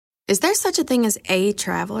Is there such a thing as a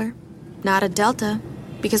traveler? Not a Delta.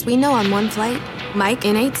 Because we know on one flight, Mike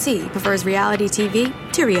in 8C prefers reality TV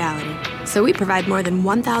to reality. So we provide more than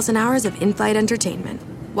 1,000 hours of in-flight entertainment.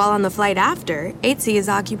 While on the flight after, 8C is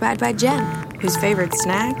occupied by Jen, whose favorite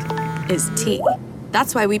snack is tea.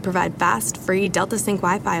 That's why we provide fast, free Delta Sync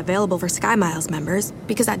Wi-Fi available for SkyMiles members.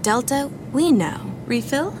 Because at Delta, we know.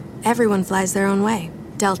 Refill? Everyone flies their own way.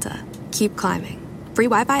 Delta. Keep climbing. Free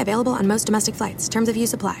Wi-Fi available on most domestic flights. Terms of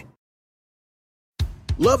use apply.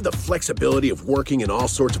 Love the flexibility of working in all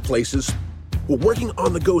sorts of places? Well, working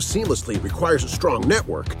on the go seamlessly requires a strong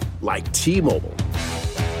network like T-Mobile.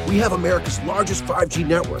 We have America's largest 5G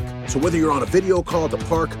network, so whether you're on a video call at the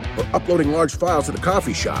park or uploading large files at a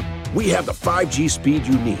coffee shop, we have the 5G speed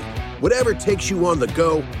you need. Whatever takes you on the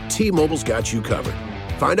go, T-Mobile's got you covered.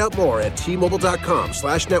 Find out more at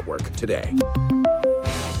T-Mobile.com/network today.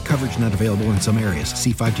 Coverage not available in some areas.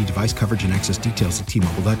 See 5G device coverage and access details at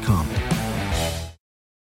T-Mobile.com.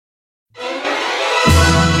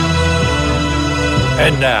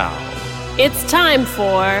 And now, it's time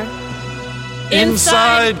for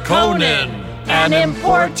Inside Conan, an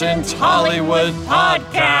important Hollywood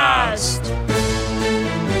podcast.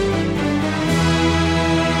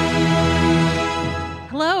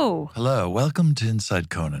 Hello. Welcome to Inside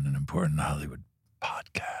Conan, an important Hollywood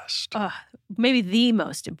podcast. Maybe the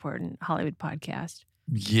most important Hollywood podcast.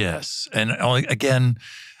 Yes. And again,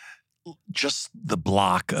 just the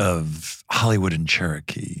block of Hollywood and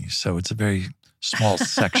Cherokee. So it's a very small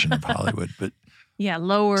section of Hollywood, but yeah,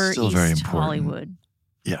 lower still East very important. Hollywood.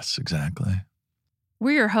 Yes, exactly.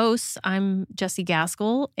 We're your hosts. I'm Jessie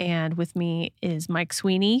Gaskell, and with me is Mike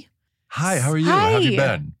Sweeney. Hi, how are you? Hi. How have you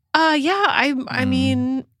been? I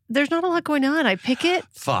mean, there's not a lot going on. I pick it.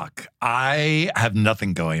 Fuck. I have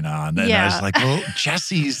nothing going on. And Yeah. I was like, well,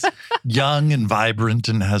 Jessie's young and vibrant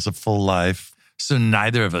and has a full life. So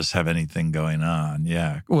neither of us have anything going on.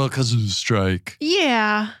 Yeah. Well, because of the strike.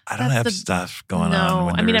 Yeah. I don't have stuff going on. No,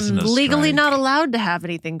 when I mean, there I'm isn't a legally strike. not allowed to have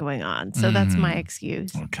anything going on. So that's my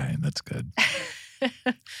excuse. Okay, that's good.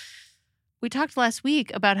 We talked last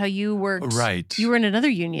week about how you worked. Right. You were in another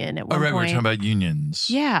union at one Oh, right. point. We're talking about unions.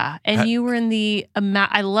 Yeah. And you were in the,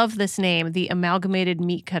 I love this name, the Amalgamated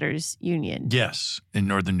Meat Cutters Union. Yes, in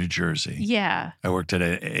northern New Jersey. Yeah. I worked at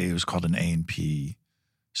it was called an A&P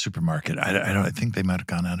supermarket. I think they might have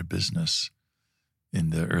gone out of business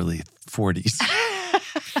in the early 40s.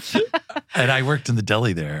 And I worked in the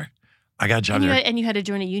deli there. I got a job there. And you had to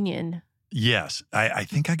join a union. Yes. I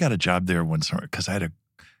think I got a job there one summer because I had a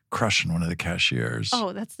crush on one of the cashiers.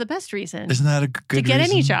 Oh, that's the best reason. Isn't that a good to get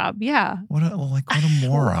reason? any job? Yeah. What a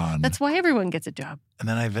moron. That's why everyone gets a job. And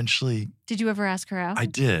then I eventually... Did you ever ask her out? I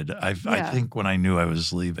did. I think when I knew I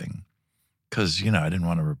was leaving. Because, I didn't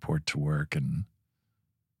want to report to work and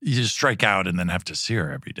you just strike out and then have to see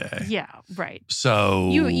her every day. Yeah, right. So...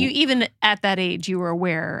 You even at that age, you were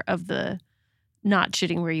aware of the not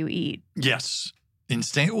shitting where you eat. Yes.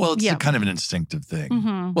 Instinct. Well, it's kind of an instinctive thing.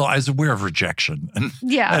 Mm-hmm. Well, I was aware of rejection and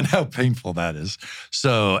how painful that is.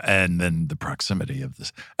 So, and then the proximity of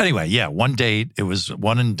this. Anyway, yeah, one date, it was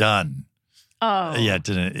one and done. Oh. Yeah,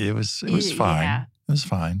 it was fine. Yeah. It was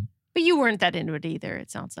fine. But you weren't that into it either, it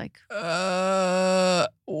sounds like. Well,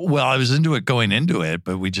 I was into it going into it,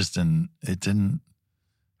 but we just didn't have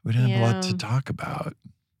a lot to talk about.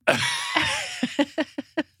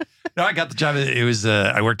 No, I got the job. It was,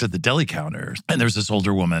 I worked at the deli counter, and there was this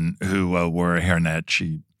older woman who wore a hairnet.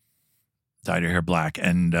 She dyed her hair black.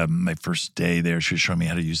 And my first day there, she was showing me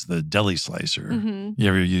how to use the deli slicer. Mm-hmm. You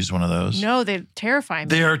ever use one of those? No, they terrify me.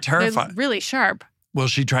 They are terrifying. They're really sharp. Well,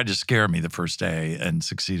 she tried to scare me the first day and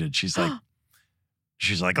succeeded. She's like,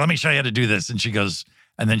 let me show you how to do this. And she goes,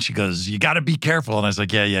 you got to be careful. And I was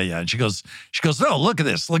like, yeah. And she goes, no, look at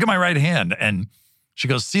this. Look at my right hand. And she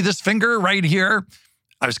goes, see this finger right here?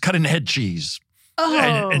 I was cutting head cheese.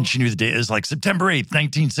 Oh. And she knew the date. It was like September 8th,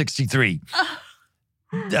 1963.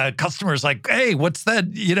 Customer's like, hey, what's that?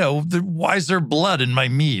 Why is there blood in my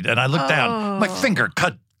meat? And I looked down, my finger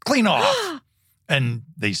cut clean off. And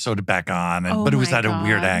they sewed it back on, but it was at a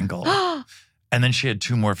weird angle. And then she had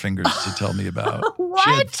 2 more fingers to tell me about. What? She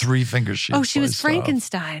had 3 fingers. She was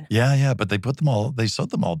Frankenstein. Off. Yeah, but they sewed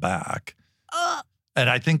them all back. And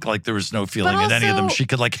I think there was no feeling in any of them. She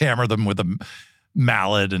could hammer them with a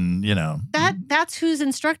mallet and, That's who's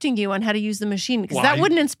instructing you on how to use the machine. Because that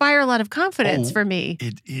wouldn't inspire a lot of confidence for me.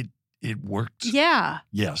 It worked. Yeah.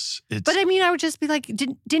 Yes. But I mean, I would just be like,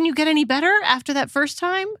 didn't you get any better after that first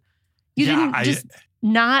time? You didn't just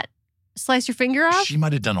not slice your finger off? She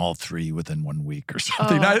might have done all 3 within 1 week or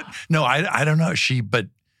something. Oh. I don't know. She did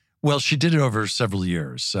it over several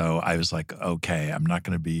years. So I was like, okay, I'm not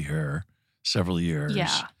going to be here several years.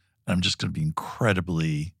 Yeah. I'm just going to be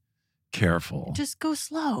incredibly careful. Just go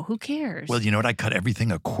slow. Who cares? Well, you know what? I cut everything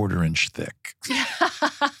 1/4 inch thick.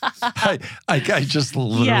 I just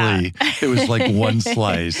literally, it was like one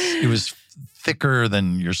slice. It was thicker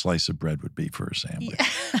than your slice of bread would be for a sandwich.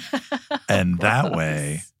 And that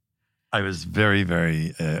way, I was very,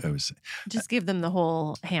 very, just give them the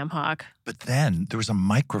whole ham hock. But then there was a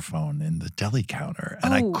microphone in the deli counter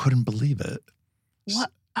and I couldn't believe it.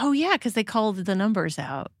 What? Oh, yeah, because they called the numbers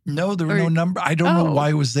out. No, there were no number. I don't know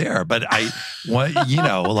why it was there, but I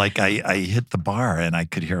hit the bar and I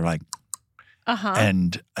could hear like,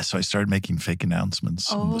 and so I started making fake announcements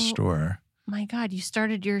in the store. My God, you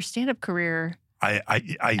started your stand-up career I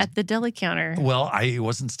at the deli counter. Well, I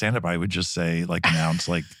wasn't stand-up. I would just say, announce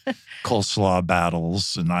coleslaw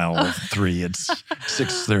battles in aisle 3 at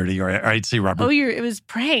 6:30, or I'd see Robert. Oh, it was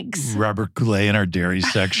pranks. Robert Goulet in our dairy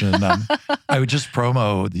section. I would just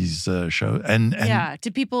promo these shows, and yeah.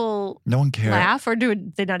 Did people no one cared. Laugh, or do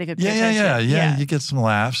they not even pay attention? Yeah. You get some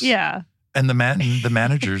laughs. Yeah. And the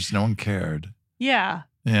managers, no one cared. Yeah.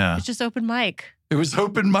 Yeah. It's just open mic. It was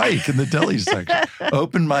open mic in the deli section.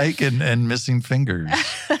 Open mic and missing fingers.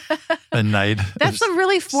 A night. That's a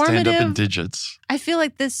really formative. Stand up in digits. I feel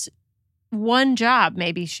like this one job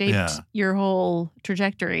maybe shaped your whole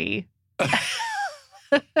trajectory.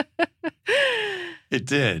 It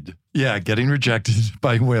did. Yeah, getting rejected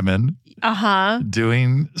by women.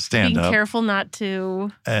 Doing stand up. Being careful not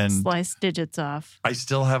to slice digits off. I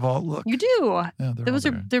still have all look. You do. Yeah,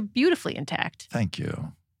 they're beautifully intact. Thank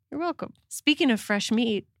you. You're welcome. Speaking of fresh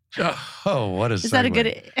meat. Oh, what a segue. Is that a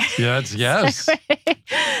good yes.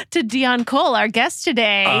 to Deon Cole, our guest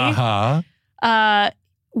today.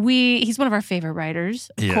 He's one of our favorite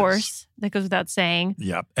writers, of course. That goes without saying.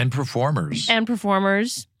 Yep. And performers.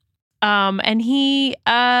 And he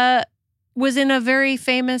was in a very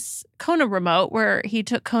famous Conan remote where he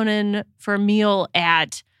took Conan for a meal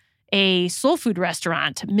at a soul food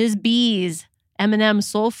restaurant, Ms. B's M&M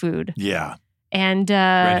Soul Food. Yeah. And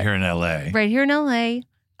right here in L.A.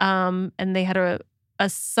 And they had a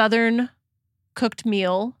Southern cooked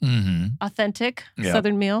meal, authentic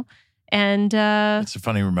Southern meal. And it's a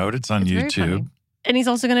funny remote. It's on YouTube. And he's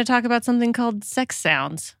also going to talk about something called sex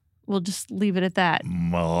sounds. We'll just leave it at that.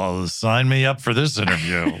 Well, sign me up for this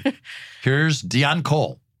interview. Here's Deon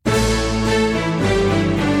Cole.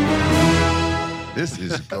 This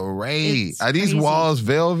is great. Are these walls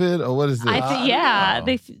velvet or what is this?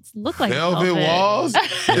 They look like velvet walls.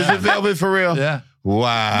 Is it velvet for real? Yeah. Wow.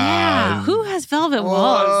 Yeah. Who has velvet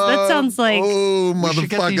walls? That sounds like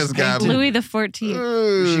motherfuckers got Louis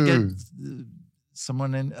XIV. We should get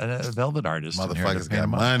someone in a velvet artist. Motherfuckers got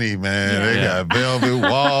money, man. Yeah. They got velvet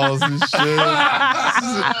walls and shit.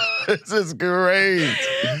 This is great.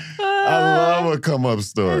 I love a come up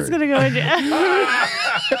story. It's gonna go in.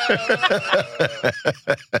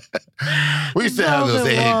 We used to have those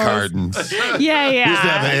egg cartons. Yeah. We used to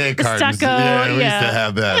have the egg cartons. Stucco, we used to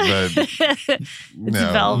have that, but it's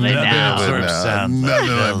velvet now. None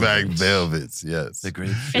of the back velvets, yes.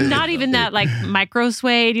 And not even that micro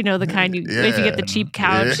suede, the kind if you get the cheap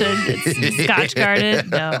couch and it's Scotch guarded.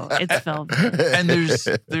 No, it's velvet. And there's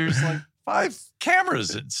 5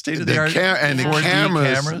 cameras, state of the art, and the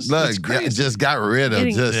cameras. Look, just got rid of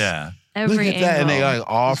every look at that, and they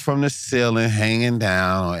all from the ceiling, hanging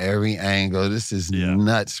down on every angle. This is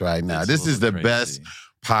nuts right now. This is the best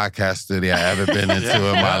podcast studio I've ever been into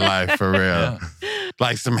in my life, for real.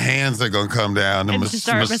 Like some hands are gonna come down and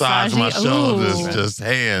massage my shoulders, just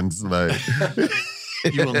hands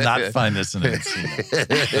You will not find this in Encino.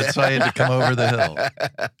 That's why I had to come over the hill.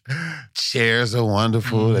 Chairs are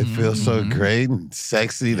wonderful. They feel so great and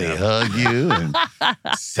sexy. They hug you. And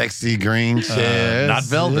sexy green chairs. Not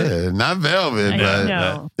velvet. Yeah, not velvet,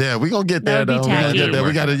 but we're going to get there, though. We're get there.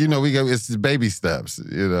 We got to, it's baby steps,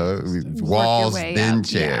 walls, then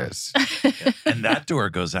chairs. And that door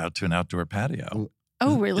goes out to an outdoor patio.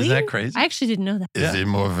 Oh, really? Isn't that crazy? I actually didn't know that. Is it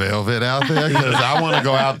more velvet out there? Because I want to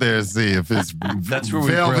go out there and see if it's that's where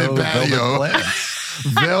velvet patio.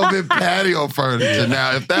 Velvet patio furniture.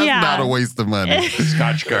 Now, if that's not a waste of money.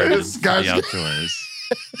 Scotch guarded outdoors.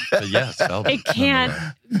 But yes, velvet. It can't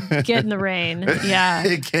get in the rain. Yeah.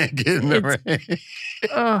 It can't get in the rain.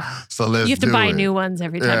 So let's do it. You have to buy new ones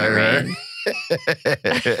every time it rains.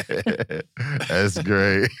 That's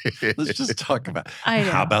great. Let's just talk about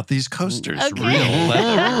how about these coasters? Okay. Real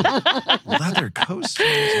leather coasters.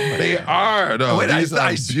 They are, though. These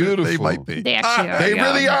are beautiful. They might be. They actually are. They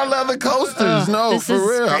really are leather coasters. No, for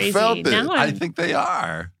real. Crazy. I felt it. I think they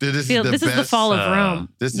are. This is the fall of Rome.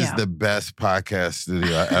 This is the best podcast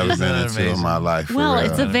studio I've ever been into in my life. Well,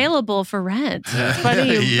 it's available for rent. It's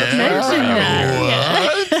funny you mentioned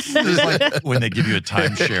that. What? It's like when they give you a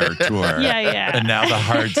timeshare tour. Yeah. And now the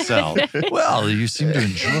hard sell. Well, you seem to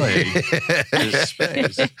enjoy this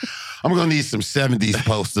space. I'm gonna need some 70s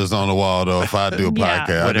posters on the wall though if I do a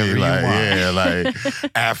podcast. Whatever I need, you want. like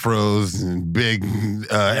afros and big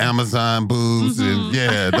Amazon boobs and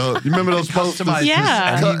you remember those posters? Customize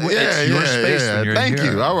Yeah. it's your space when you're Thank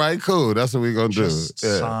here. you. All right, cool. That's what we're gonna Just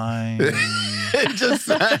do. sign Just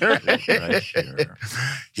sign right here.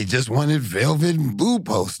 He just wanted velvet boob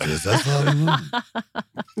posters. That's all he wanted.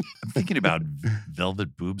 I'm thinking about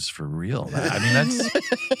velvet boobs for real. I mean,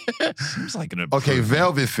 that seems like an Okay, improvement.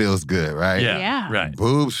 velvet feels good, right? Yeah. Right.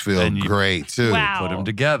 Boobs feel And you- great too. Wow. Put them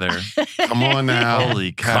together. Come on now.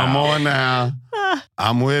 Holy cow. Come on now.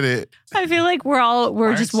 I'm with it. I feel like we're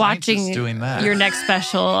Why just aren't scientists watching doing that? your next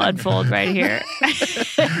special unfold right here.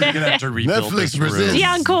 You're going to have to rebuild Netflix this room. presents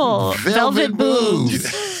Deon Cole, velvet boobs.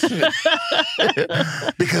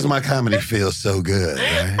 Because my comedy feels so good,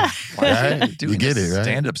 right? Right? Doing You get a it, right?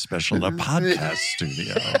 stand-up special in a podcast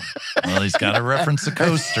studio. Well, he's got to reference the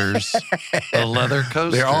coasters, the leather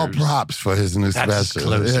coasters. They're all props for his new That's his special.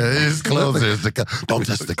 closer. Yeah, his closer. Don't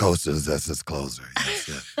touch the coasters. That's his closer.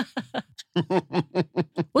 Yes,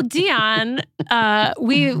 Well, Deon,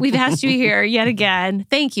 we've asked you here yet again.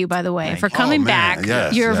 Thank you, by the way, for coming Oh, man. back.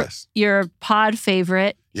 Yes, you're yes. you're pod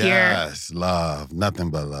favorite here. Yes, love. Nothing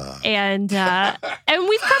but love. And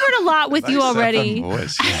we've covered a lot with you Nice already. FM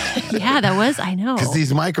voice. Yeah, that was, I know. Because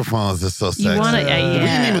these microphones are so sexy. wanna- We didn't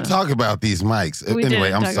yeah. even talk about these mics. We Anyway,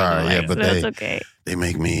 didn't I'm talk sorry. about Yeah, mics. but That's okay. they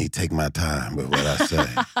make me take my time with what I say.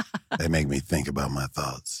 They make me think about my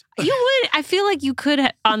thoughts. You would, I feel like you could,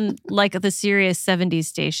 on like the Sirius 70s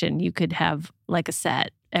station, you could have like a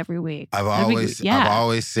set every week. I've That'd be always good. Yeah. I've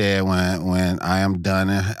always said when I am done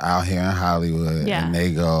out here in Hollywood Yeah. and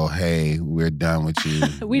they go, hey, we're done with you.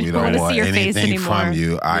 We don't wanna see your face anything from anymore."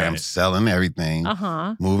 you. I am Right. selling everything,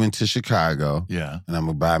 Uh-huh. moving to Chicago, Yeah. and I'm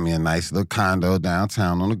gonna buy me a nice little condo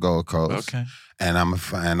downtown on the Gold Coast. Okay. And I'm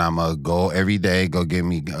gonna go every day, go get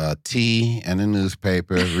me tea and a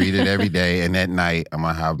newspaper, read it every day, and at night I'm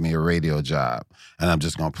gonna have me a radio job, and I'm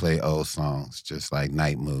just gonna play old songs, just like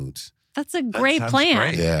night moods. That's a great sounds plan.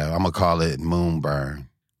 great. Yeah, I'm gonna call it Moonburn.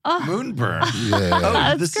 Oh, Moonburn. Yeah.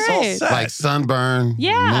 That's this is great. all set. Like sunburn,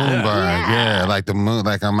 Yeah. moonburn, Yeah. like the moon,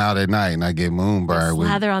 like I'm out at night and I get moonburn with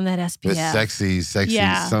slather on that SPF. sexy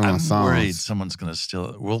Yeah. songs. I'm worried someone's going to steal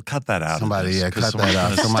it. We'll cut that out. of Somebody, this, yeah, 'cause cut someone's that out.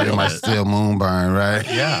 gonna Somebody steal might it. steal moonburn, right?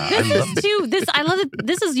 Yeah. This is too. I love it.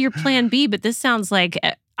 This is your plan B, but this sounds like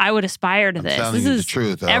I would aspire to I'm this. telling This you is the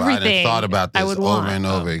truth. Though. I everything done thought about I this would over want. and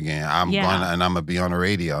over again. I'm Yeah. gonna be on the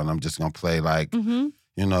radio and I'm just gonna play like Mhm.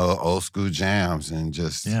 old school jams and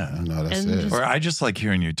just that's And it. just- Or I just like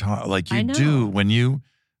hearing you talk. Like I you know. do when you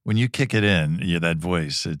kick it in, that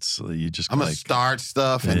voice, it's you just I'm gonna like start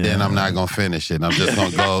stuff and then Yeah. I'm not gonna finish it. I'm just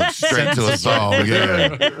gonna go straight to a song.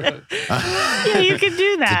 Yeah. Yeah, you can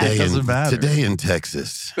do that. doesn't matter. Today in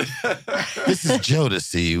Texas. This is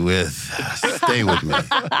Jodeci with Stay With Me.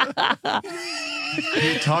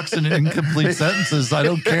 he talks in incomplete sentences. I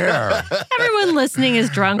don't care. Everyone listening is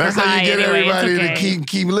drunk That's or how high you get anyway. It's everybody okay. to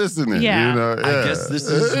keep listening. Yeah. You know? I guess this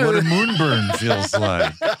is what a moonburn feels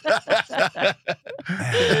like.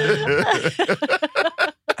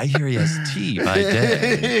 I hear he has tea by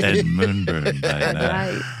day and moonburn by night.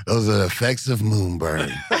 Right. Those are the effects of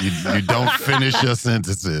moonburn. You don't finish your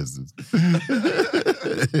sentences.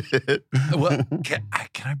 Well, can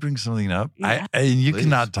I bring something up? Yeah. And you Please.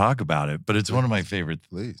 cannot talk about it, but it's one of my favorite.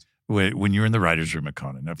 Please. When you were in the writer's room at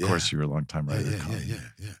Conan, of Yeah. course you were a longtime writer at Conan.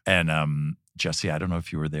 Yeah. And Jesse, I don't know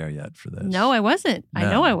if you were there yet for this. No, I wasn't. I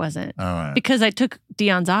know I wasn't. All right. Because I took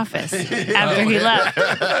Deon's office after he left.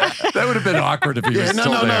 That would have been awkward if he was No.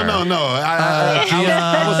 still there.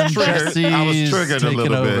 I was triggered. I was Jesse's triggered a little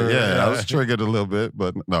taken bit. over. Yeah, I was triggered a little bit,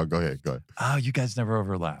 but no, go ahead. Oh, you guys never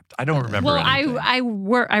overlapped. I don't remember Well, anything.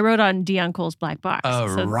 I wrote on Deon Cole's Black Box. Oh,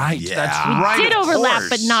 so right. Yeah. That's We right. did of overlap, course.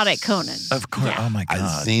 but not at Conan. Of course. Yeah. Oh, my God.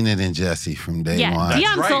 I've seen it in Jesse from day Yeah, one.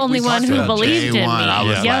 Deon's right. the only We one talked who about believed Day in one, me. I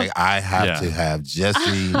was Yeah. like, I have Yeah. to have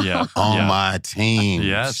Jesse Yeah. on Yeah. my team.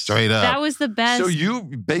 Yes. Straight up. That was the best. So you're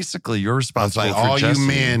I responsible was like, for all Jesse. you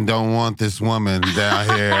men don't want this woman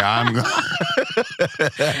down here. I'm going.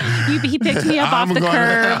 He picked me up off the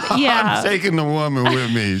curb. Yeah. I'm taking the woman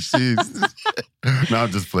with me. She's. No,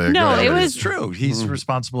 I'm just playing. No, Go ahead. it was- It's true. He's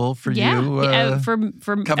responsible for yeah, you. for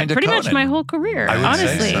coming to pretty much Conan. my whole career, I would say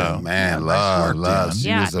honestly. so. Man, Yeah, nice work, love. Deon. She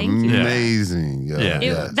Yeah, was thank you. amazing.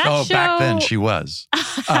 Yeah. That Back then show- she was.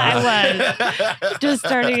 I was just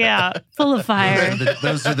starting out, full of fire.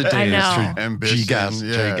 Those are the days. I know. Ambition.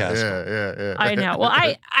 Yeah. I know. Well,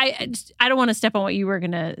 I don't want to step on what you were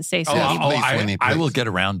going to say, Sweeney. I will get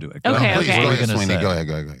around to it. Okay, Please, okay. go ahead, Sweeney. Go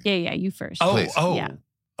ahead. Yeah, you first. Oh,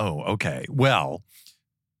 okay. Well,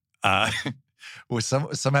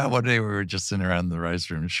 somehow one day we were just sitting around in the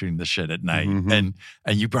writer's room shooting the shit at night, and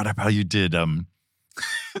you brought up how you did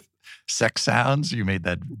sex sounds. You made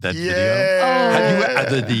that video.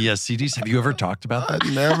 Have you the CDs? Have you ever talked about that? I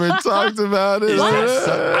never talked about it.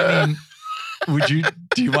 I mean,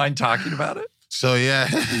 do you mind talking about it? So, yeah.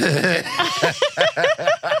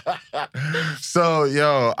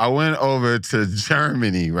 So, I went over to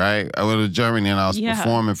Germany, right? I went to Germany and I was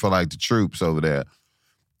performing for like the troops over there.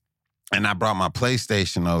 And I brought my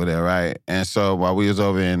PlayStation over there, right? And so while we was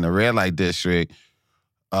over in the red light district,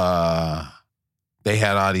 they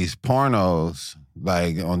had all these pornos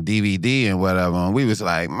like on DVD and whatever. And we was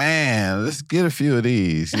like, man, let's get a few of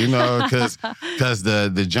these, because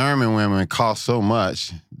the German women cost so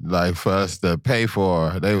much, like for us to pay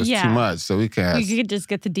for. They was too much, so we can't. We could just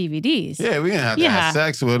get the DVDs. Yeah, we didn't have to have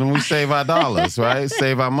sex with them. We save our dollars, right?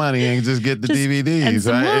 Save our money and just get the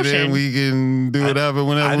DVDs, right? And then we can do whatever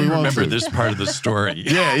whenever we want to. I remember this part of the story.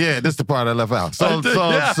 Yeah, this is the part I left out. So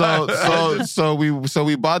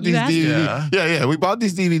we bought these DVDs. Yeah, we bought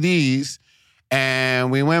these DVDs.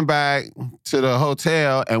 And we went back to the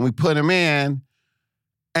hotel and we put them in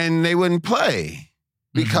and they wouldn't play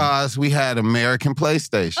because we had American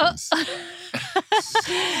PlayStations.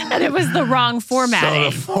 And it was the wrong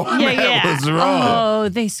formatting. So the format was wrong. Oh,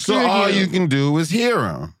 they screwed you. So all you can do is hear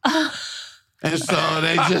them. And so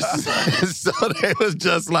they was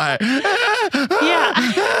just like,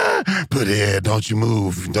 put it here, don't you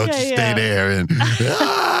move, don't you stay there. And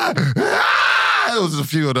it was a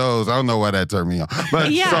few of those. I don't know why that turned me on.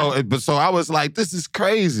 But so I was like, this is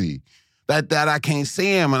crazy that I can't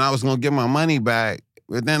see him and I was going to get my money back.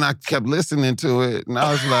 But then I kept listening to it and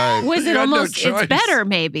I was like, was it almost, it's better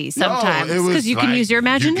maybe sometimes because you can use your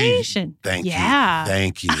imagination. Thank you.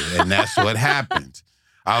 And that's what happened.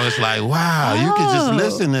 I was like, wow, you can just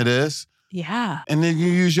listen to this. Yeah. And then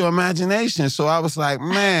you use your imagination. So I was like,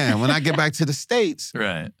 man, when I get back to the States,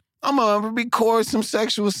 right, I'm going to record some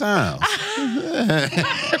sexual sounds. I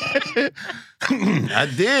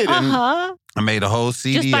did. And I made a whole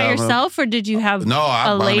CD. Just by yourself, or did you have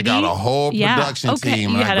I lady? got a whole production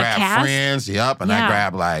team. You and had I grabbed friends. I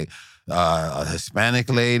grabbed like a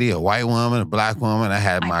Hispanic lady, a white woman, a black woman. I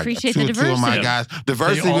had my two of my guys.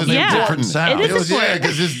 Diversity was important. It is important.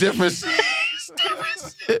 because it's different.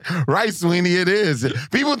 Right, Sweeney, it is.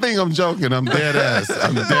 People think I'm joking. I'm dead ass.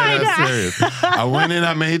 I'm dead ass serious. I went in,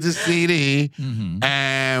 I made the CD,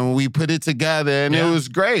 and we put it together, and it was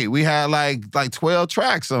great. We had like 12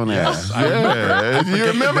 tracks on there. Yes, You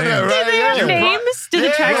remember that, right? Did they have names? Did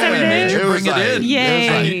the tracks have names? Bring it in.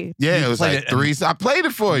 Yay. It was like three. I played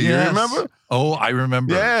it for you. You remember? Oh, I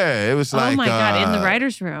remember. Yeah, it was like. Oh my God, in the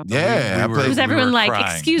writer's room. Yeah. Was everyone like,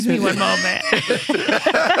 crying. excuse me one moment?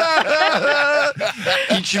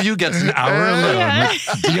 Each of you gets an hour alone with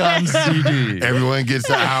Deon's CD. Everyone gets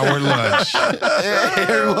an hour lunch.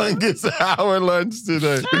 Everyone gets an hour lunch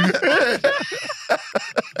today.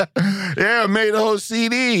 I made a whole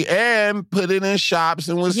CD and put it in shops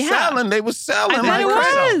and was selling. They were selling. I bet it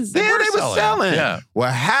was. They were selling. Yeah.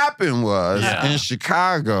 What happened was in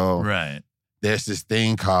Chicago, there's this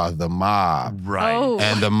thing called the mob. Right. Oh.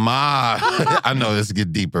 And the mob, I know this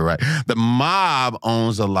get deeper, right? The mob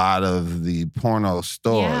owns a lot of the porno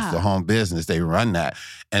stores, the home business. They run that.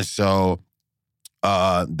 And so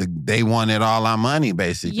they wanted all our money,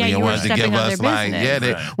 basically. Yeah, you and were wanted to give us like,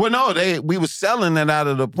 we were selling it out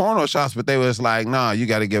of the porno shops, but they was like, no, you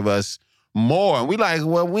got to give us more. And we like,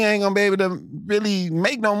 well, we ain't gonna be able to really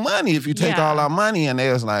make no money if you take all our money. And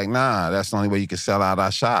they was like, nah, that's the only way you can sell out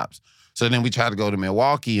our shops. So then we tried to go to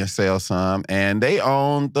Milwaukee and sell some, and they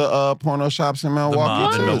owned the porno shops in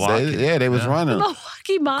Milwaukee too. They was running.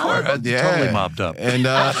 Milwaukee mob. Totally mobbed up. And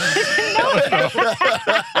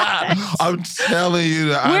I'm telling you,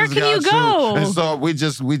 where can you go? And so we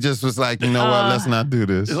just was like, you know what? Let's not do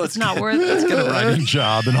this. It's not worth it. Let's get a writing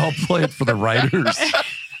job, and I'll play it for the writers.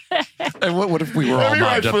 And what if we were all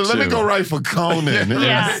mobbed up too? Let me go write for Conan.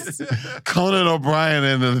 Conan O'Brien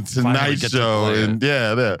and the Tonight Show. And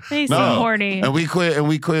they seem horny. And we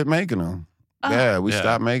quit making them. We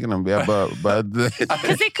stopped making them. Yeah, but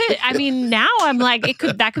because it could. I mean, now I'm like,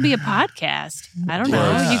 that could be a podcast. I don't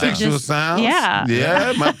know. You could Sexual just sounds. Yeah,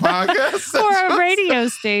 my podcast or a radio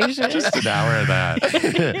station. Just an hour of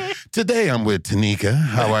that. Today I'm with Tanika.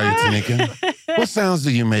 How are you, Tanika? What sounds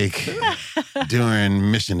do you make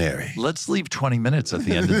during missionary? Let's leave 20 minutes at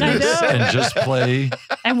the end of this and just play.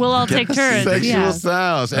 And we'll all take turns. Sexual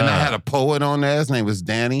sounds. And I had a poet on there. His name was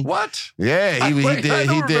Danny. What? Yeah, he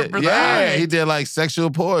did. That. He did like sexual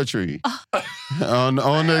poetry on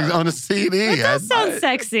the CD. That does sound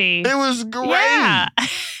sexy. It was great. Yeah.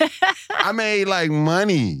 I made like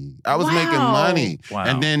money. I was making money. Wow.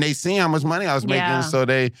 And then they seen how much money I was making, so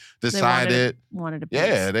they decided. They wanted a piece.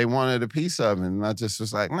 Yeah, they wanted a piece of it. And I just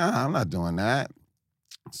was like, nah, I'm not doing that.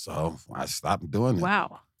 So I stopped doing it.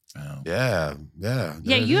 Wow. Yeah. Yeah,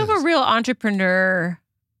 you have a real entrepreneur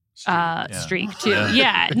streak too.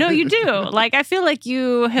 Yeah. No, you do. Like, I feel like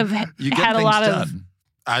you have had a lot of...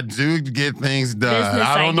 I do get things done. Business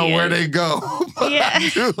I don't know where they go, but Yeah. I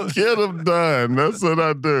do get them done. That's what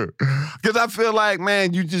I do. Because I feel like,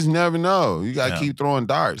 man, you just never know. You got to keep throwing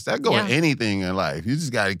darts. That go with anything in life. You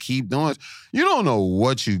just got to keep doing it. You don't know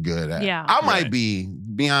what you're good at. Yeah. I might be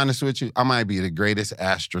honest with you, I might be the greatest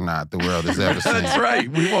astronaut the world has ever seen. That's right.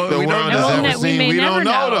 We the world has ever seen. We don't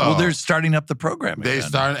know, though. Well, they're starting up the program again. They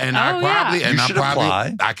start, and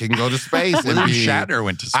I can go to space. William Shatner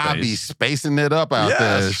went to space. I'll be spacing it up out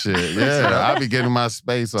there and shit. Yeah, I'll be getting my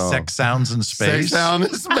space on. Sex sounds in space. Sex sound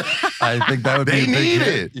in space. I think that would be a big need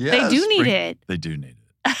hit. it. Yes, They do need it. They do need it.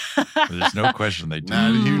 There's no question they do.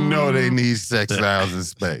 Now you know they need sex sounds in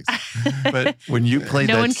space. But when you played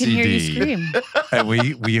No that one can CD, hear you scream. and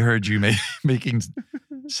we heard you making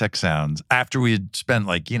sex sounds after we had spent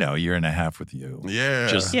like, a year and a half with you. Yeah.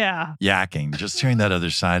 Just yakking, just hearing that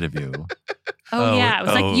other side of you. Oh, yeah. It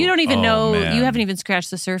was like, you don't even know, man. you haven't even scratched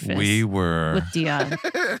the surface. We were with Deon.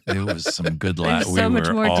 It was some good There's laughs. so much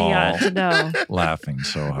more Deon to know. Laughing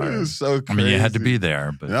so hard. It was so crazy. I mean, you had to be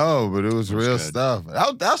there, but but it was real stuff.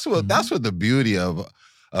 That's what the beauty of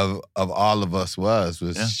all of us was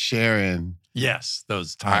sharing. Yes,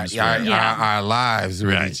 those times. Our lives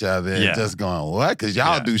with each other and just going, what? Because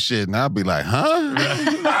y'all do shit and I'll be like, huh?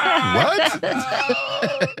 What?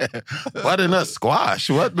 Butternut squash?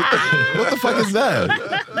 What the fuck is that?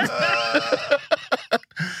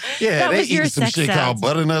 That they was your eat some sex shit sounds. called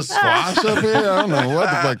butternut squash up here. I don't know what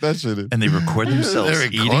the fuck that shit is. And they record themselves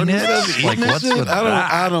eating it? Like, what's with that?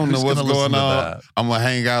 I don't know Who's what's gonna going listen to on. that? I'm going to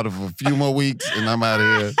hang out for a few more weeks and I'm out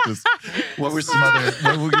of here. Just, What were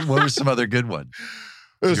some other good ones?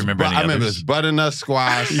 Do you remember any I remember others? this butternut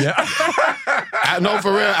squash. Yeah. I know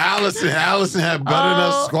for real, Allison had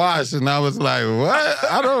butternut squash, and I was like, what?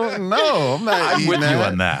 I don't know. I'm not I'm eating with that. you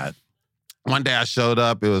on that. One day I showed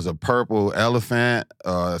up, it was a purple elephant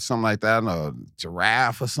or something like that, a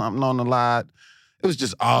giraffe or something on the lot. It was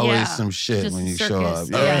just always some shit just when you circus. show up.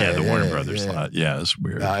 The Warner Brothers lot. Yeah, it's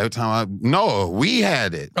weird. Every time we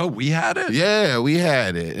had it. Oh, we had it? Yeah, we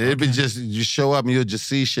had it. It'd be just, you show up and you'll just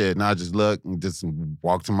see shit, and I just look and just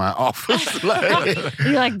walk to my office.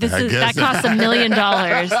 You're like, that costs $1 million.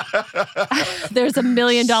 There's $1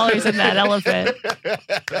 million in that elephant.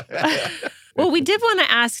 Well, we did want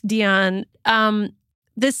to ask Deon,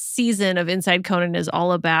 this season of Inside Conan is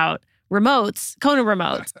all about remotes, Conan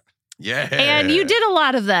remotes. Yeah. And you did a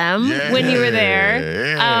lot of them when you were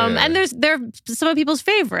there. Yeah. And they're some of people's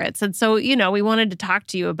favorites. And so, we wanted to talk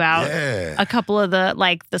to you about a couple of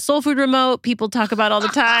the soul food remote people talk about all the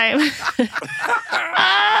time.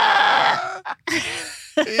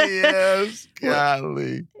 Yes,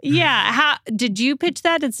 golly. Yeah. How did you pitch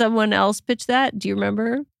that? Did someone else pitch that? Do you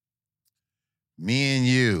remember? Me and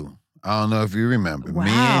you. I don't know if you remember.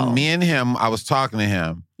 Wow. Me and him, I was talking to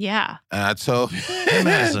him. Yeah. And I told Him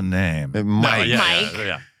has a name. Mike. Mike.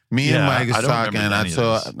 Yeah. Me and Mike is I don't talking, and remember any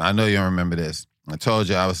of this. I know you don't remember this. I told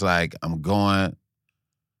you, I was like, I'm going.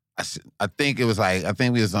 I think we was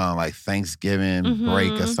on like Thanksgiving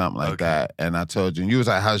break or something like that. And I told you, and you was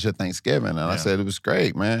like, how's your Thanksgiving? And I said, it was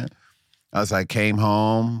great, man. I was like, came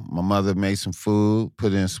home, my mother made some food,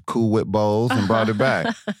 put it in some Cool Whip bowls and brought it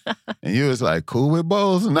back. And you was like, Cool Whip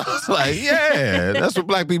bowls? And I was like, yeah, that's what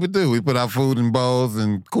black people do. We put our food in bowls,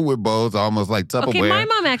 and Cool Whip bowls are almost like Tupperware. Okay, my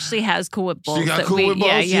mom actually has Cool Whip bowls. She got Cool Whip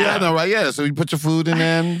bowls? Yeah, I know, right? Yeah, so you put your food in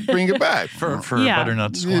there and bring it back. For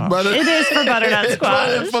butternut squash. It is for butternut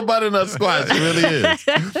squash. For butternut squash, it really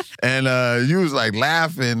is. And you was like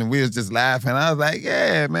laughing, and we was just laughing. I was like,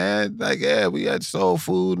 yeah, man. We had soul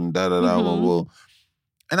food and da-da-da. And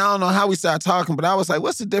I don't know how we started talking, but I was like,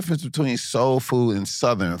 what's the difference between soul food and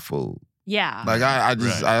Southern food? Yeah. Like,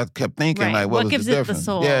 I kept thinking, like, what was gives the difference? it the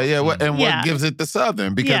soul? Yeah, what gives it the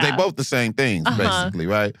Southern? Because they both the same things, basically,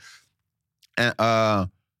 right? And I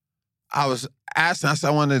was asking, I said,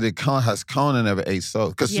 I wondered if has Conan ever ate soul?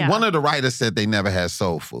 Because one of the writers said they never had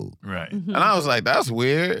soul food. Right. And I was like, that's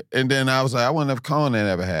weird. And then I was like, I wonder if Conan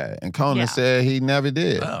ever had. And Conan said he never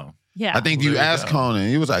did. Oh. Yeah. I think you asked Conan.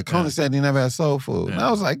 He was like, Conan said he never had soul food. And I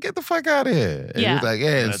was like, get the fuck out of here. And he was like,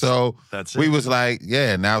 and so we was like,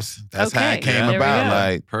 now that's how it came about.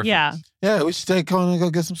 Like, perfect. Yeah, we should take Conan and go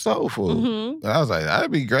get some soul food. And I was like,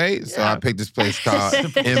 that'd be great. So I picked this place called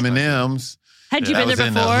M&M's. Had you been there before?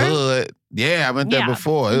 In the hood. Yeah, I went there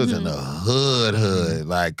before. It was in the hood.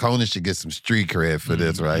 Like, Conan should get some street cred for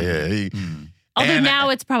this right here. Although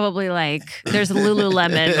now it's probably like there's a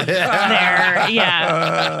Lululemon there.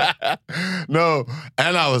 Yeah. No,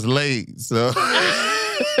 and I was late, so.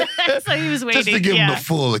 So he was waiting. Just to give him the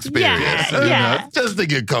full experience. You know? Just to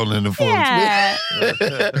get Conan the full experience.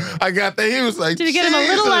 I got there. He was like, did you get him a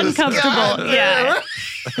little uncomfortable? Yeah.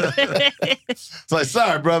 It's like,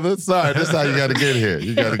 sorry, brother. Sorry. This is how you got to get here.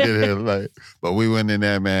 You got to get here. Like, but we went in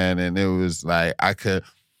there, man, and it was like, I couldn't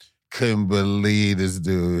believe this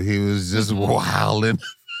dude. He was just wilding.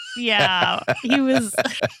 Yeah, he was.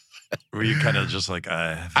 Were you kind of just like,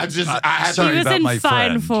 I had sorry he was about in my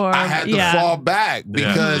fine friend. form. I had to fall back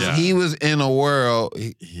because he was in a world.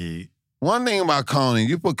 One thing about Conan,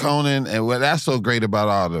 you put Conan, and what that's so great about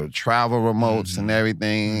all the travel remotes and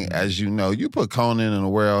everything, as you know, you put Conan in a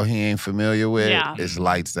world he ain't familiar with, it's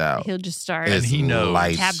lights out. He'll just start. And he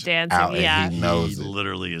knows. Tap dancing, and he knows He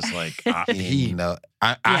literally is like, he know.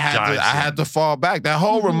 I had to fall back. That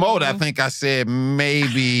whole remote, I think I said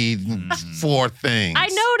maybe 4 things. I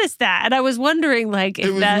noticed that, and I was wondering, like, if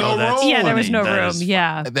there was that. no room. Yeah, there was no room. Is,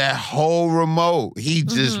 that whole remote, he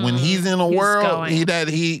just when he's in a world that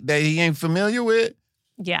he ain't familiar with.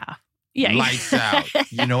 Yeah. Lights out.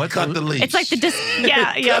 You know what? Cut the leash. It's like the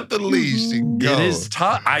cut the leash and go. It is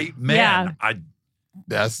tough.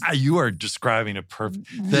 You are describing it perfect.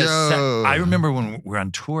 I remember when we were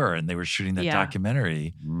on tour and they were shooting that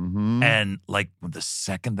documentary, and like the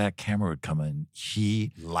second that camera would come in,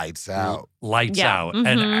 he lights out,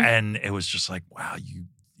 and it was just like, wow,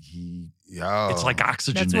 it's like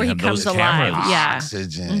oxygen to him. Those cameras,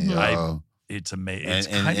 oxygen. It's amazing. It's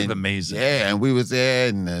kind of amazing. Yeah, and we was there,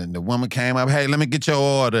 and the woman came up. Hey, let me get your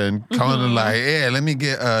order. And Conan like, let me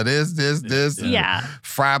get this.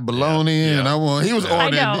 Fried bologna, and I want. He was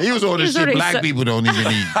ordering. He was ordering shit black people don't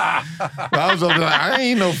even eat. I was over like, I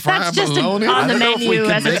ain't no fried bologna. On the menu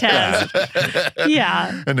as a test.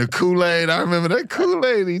 And the Kool-Aid. I remember that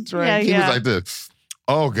Kool-Aid he drank. He was like this.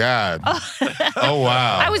 Oh, God. Oh,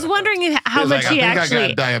 wow. I was wondering how much he actually... I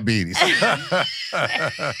got diabetes.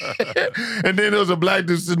 And then there was a black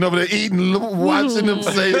dude sitting over there eating, watching him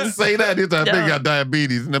say that. He's like, I think I got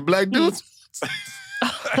diabetes. And the black dude...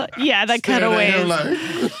 that cutaway. Like,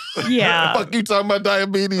 fuck you talking about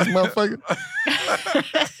diabetes, motherfucker.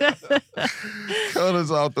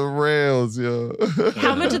 Conan's off the rails, yo.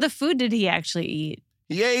 How much of the food did he actually eat?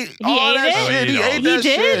 He ate all that shit. He ate that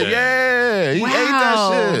shit. Yeah. He ate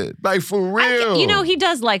that shit. Like, for real. He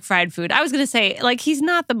does like fried food. I was going to say, like, he's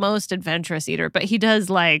not the most adventurous eater, but he does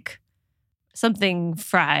like something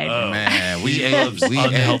fried. Oh, man. We ate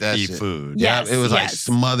that shit. Food. Yes, it was like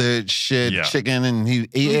smothered shit, chicken, and he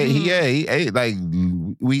ate. Like,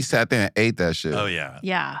 we sat there and ate that shit. Oh, yeah.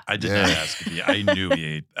 Yeah. I did not ask if I knew he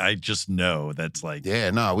ate. I just know that's like. Yeah,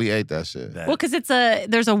 no, we ate that shit. Well, because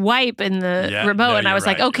there's a wipe in the remote, and I was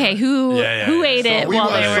like, okay, who ate it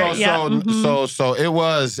while they were. So it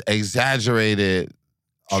was exaggerated.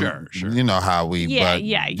 Sure. You know how we.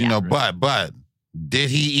 But did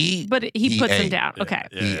he eat? But he puts them down. Okay.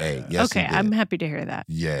 He ate. Yes, okay, he did. I'm happy to hear that.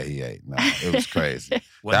 Yeah, he ate. No, it was crazy.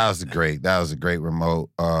 That was a great remote.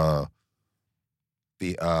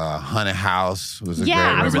 The Haunted House was a great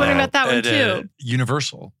remote. I was wondering about that one too.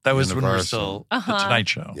 Universal. That was when we were still The Tonight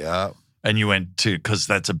Show. Yeah. And you went to, because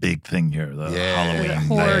that's a big thing here, the Halloween.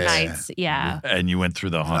 Horror nights, And you went through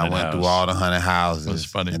the haunted house. I went through all the haunted houses. It was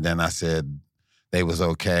funny. And then I said they was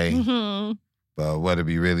okay. Mm-hmm. But what'd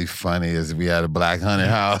be really funny is we had a black haunted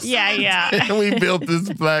house. Yeah. And we built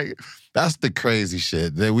this black... That's the crazy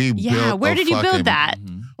shit that we built. Yeah, where did you build that?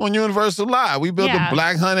 On Universal Live. We built a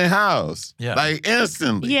black haunted house. Yeah. Like,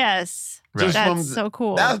 instantly. Yes. Right. That's so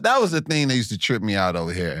cool. That was the thing that used to trip me out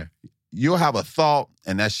over here. You'll have a thought,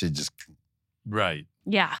 and that shit just... Right.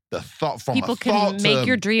 Yeah. The thought from people a thought can make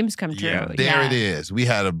your dreams come true. Yeah. There it is. We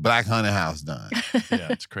had a black haunted house done. Yeah,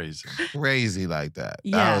 it's crazy. Crazy like that.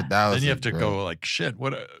 Yeah. That was then you have to go like, shit,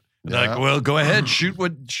 what... Like, well, go ahead, shoot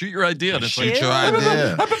your idea. And it's shoot your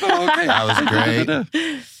idea. Okay. That was great.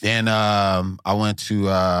 Then I went to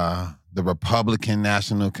the Republican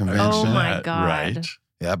National Convention. Oh my God. Right.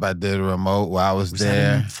 Yep, I did a remote while I was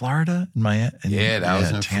there. That in Florida? In Miami? That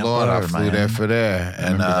was in Florida. I flew there for there.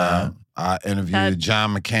 And I interviewed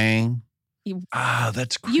John McCain.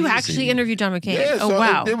 That's crazy. You actually interviewed John McCain. Yeah, so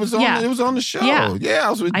wow. It was on the show. Yeah. I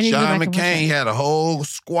was with John McCain. He had a whole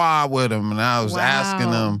squad with him, and I was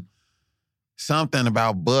asking him something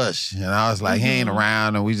about Bush, and I was like, he ain't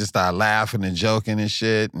around, and we just started laughing and joking and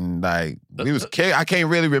shit, and like I can't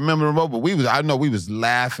really remember the moment, but I know we was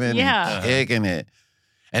laughing and kicking it,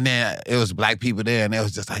 and then it was black people there, and it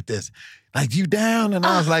was just like this. Like, you down? And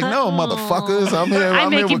I was like, no, motherfuckers. I'm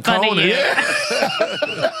here with Conan. Yeah.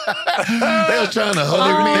 They were trying to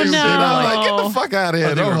hug me and shit. I was like, get the fuck out of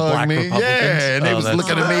here. Don't hug me. Yeah. And they was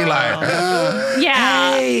looking at me like,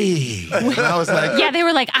 hey. And I was like, yeah, they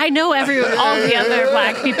were like, I know all the other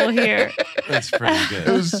black people here. That's pretty good.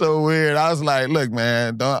 It was so weird. I was like, look,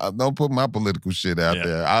 man, don't put my political shit out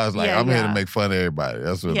there. I was like, I'm here to make fun of everybody.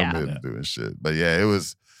 That's what I'm here to do and shit. But yeah, it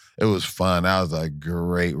was fun. That was a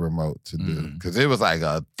great remote to do. Because it was like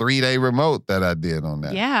a 3-day remote that I did on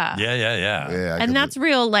that. Yeah. Yeah. And that's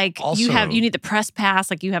real. Like, also, you need the press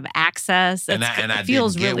pass. Like, you have access. And I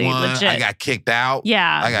feels didn't really get one. legit. I got kicked out.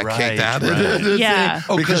 Yeah. I got kicked out. Yeah.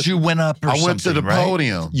 Because you went up I went to the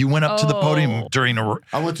podium. You went up to the podium during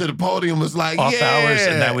I went to the podium, was like, off hours,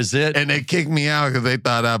 and that was it. And they kicked me out because they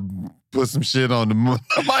thought I put some shit on the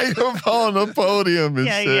microphone, the podium and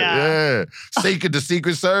shit. Yeah. The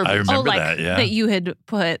Secret Service. I remember that, that you had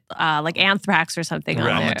put like anthrax or something on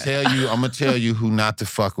there. I'm going to tell you who not to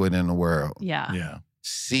fuck with in the world. Yeah.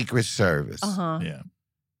 Secret Service. Yeah.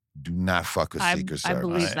 Do not fuck with Secret Service. I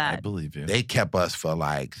believe that. I believe you. They kept us for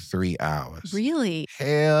like 3 hours. Really?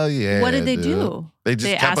 Hell yeah. What did they do? They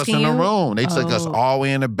just kept us in the room. They took us all the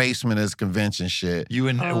way in the basement of this convention shit. You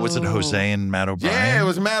and was it Jose and Matt O'Brien? Yeah, it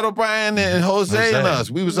was Matt O'Brien and Jose and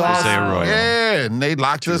us. We was all Arroyo. Yeah, and they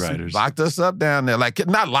locked us up down there. Like,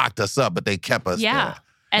 not locked us up, but they kept us there.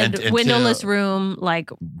 And windowless room, like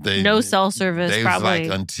no cell service, they probably. Was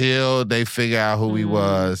like, until they figure out who he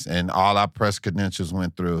was and all our press credentials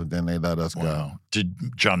went through, then they let us go. Did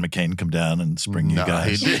John McCain come down and spring you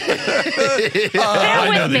guys? He did.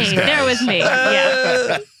 They're with me.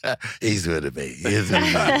 Yeah. He's with me. No.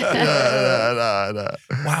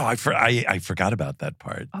 Wow, I forgot about that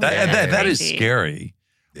part. Oh, that is scary.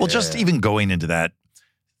 Well, just even going into that,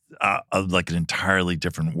 like an entirely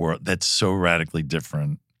different world that's so radically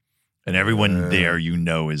different, and everyone there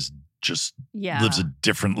is just lives a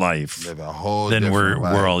different life than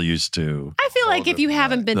we're all used to. I feel like if you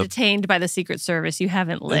haven't been detained by the Secret Service, you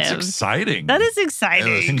haven't lived. It's exciting. That is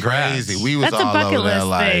exciting. It was crazy. We was That's all a bucket over there list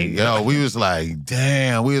like, thing. we was like,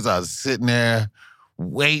 damn. We was all sitting there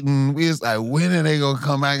waiting. We was like, when are they gonna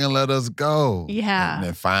come back and let us go? Yeah. And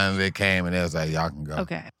then finally they came and they was like, y'all can go.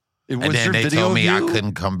 Okay. And then they told me I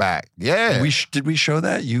couldn't come back. Yeah. Did we show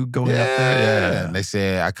that? You going up there? Yeah. And they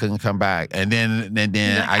said I couldn't come back. And then I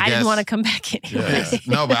guess. I didn't want to come back anyway. Yeah.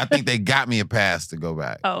 No, but I think they got me a pass to go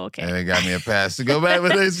back. Oh, okay. And they got me a pass to go back,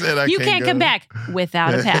 but they said you can't come back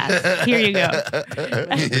without a pass. Here you go.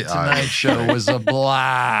 The Tonight Show was a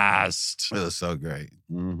blast. It was so great.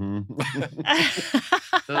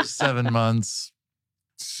 Those 7 months.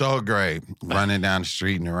 So great. Running down the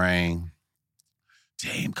street in the rain.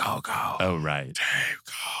 Team Coco. Oh, right. Team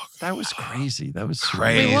Coco. That was crazy. That was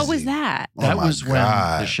crazy. Wait, what was that? That was when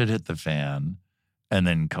the shit hit the fan. And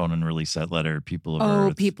then Conan released that letter, People of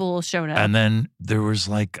Earth. Oh, people showed up. And then there was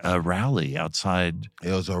like a rally outside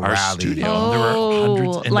our studio. Oh, there were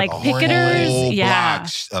hundreds. like picketers? Whole Yeah.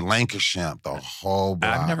 block, Lancashire, the whole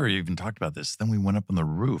block. I've never even talked about this. Then we went up on the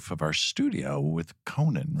roof of our studio with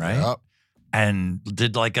Conan, right? Yep. And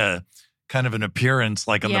did like a kind of an appearance,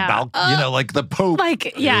 like on the balcony, like the Pope.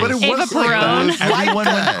 Like, yeah, but it Ava was like Perón. everyone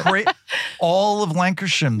went crazy. All of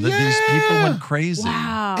Lancashire, these people went crazy.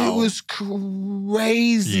 Wow. It was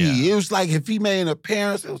crazy. Yeah. It was like if he made an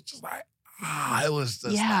appearance, it was just like, it was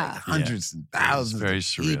just like hundreds and thousands very of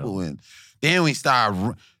surreal. people. And then we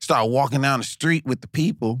started walking down the street with the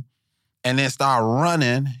people and then started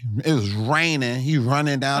running. It was raining. He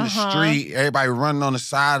running down the street. Everybody running on the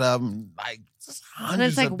side of him, like, and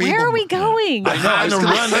it's like, where are we going? I know.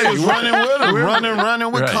 They was running with him,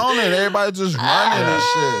 running with Conan. Everybody just running and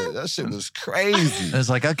shit. That shit was crazy. It was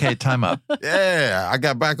like, okay, time up. Yeah, I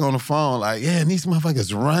got back on the phone like, and these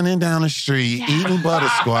motherfuckers running down the street, eating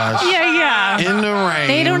buttersquash. Yeah. In the rain.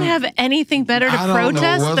 They don't have anything better to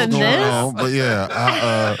protest than this?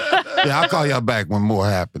 But I'll call y'all back when more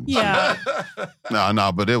happens. Yeah.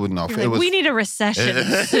 No, but it was no. It was, we need a recession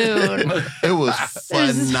soon. It was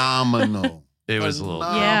phenomenal. It was a little,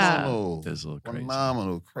 phenomenal. It was a little crazy.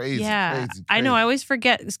 Phenomenal, crazy, crazy. I know. I always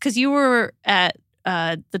forget because you were at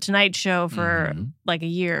the Tonight Show for like a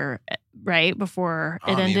year, right before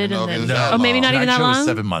it ended, and then maybe not even that long. Was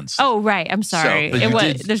 7 months. Oh, right. I'm sorry.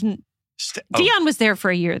 So, there's Deon was there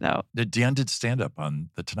for a year, though. Deon did stand up on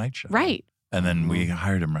The Tonight Show. Right. And then we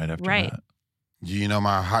hired him right after that. Do you know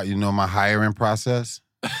my hiring process?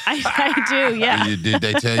 I do, yeah. Did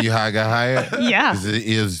they tell you how I got hired? Yeah.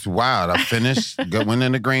 It was wild. I finished, went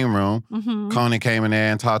in the green room. Mm-hmm. Conan came in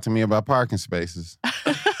there and talked to me about parking spaces.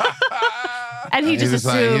 And he just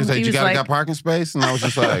assumed. He was like, you got parking space? And I was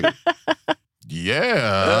just like,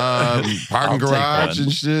 yeah, parking garage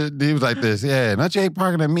and shit. He was like this, yeah, don't you hate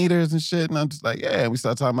parking at meters and shit? And I'm just like, yeah. And we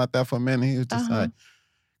started talking about that for a minute. He was just like,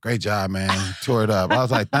 great job, man. Tore it up. I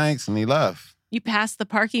was like, thanks. And he left. You passed the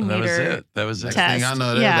parking meter. That was it. Test. Next thing I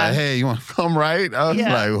know, they was like, hey, you want to come right? I was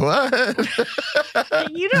like, what?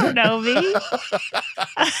 You don't know me.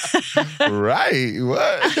 Right,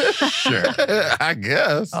 what? Sure. I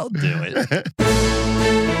guess. I'll do it.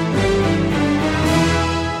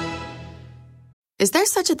 Is there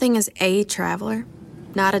such a thing as a traveler?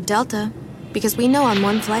 Not a Delta. Because we know on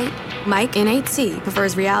one flight, Mike in 8C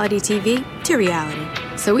prefers reality TV to reality.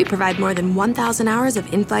 So we provide more than 1,000 hours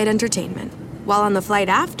of in-flight entertainment. While on the flight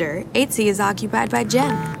after, 8C is occupied by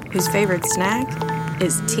Jen, whose favorite snack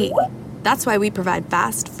is tea. That's why we provide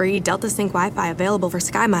fast, free Delta Sync Wi-Fi available for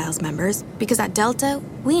SkyMiles members, because at Delta,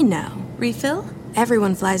 we know. Refill?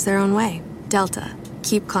 Everyone flies their own way. Delta.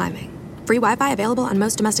 Keep climbing. Free Wi-Fi available on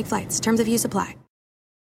most domestic flights. Terms of use apply.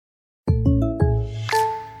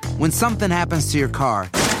 When something happens to your car,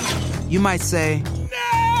 you might say,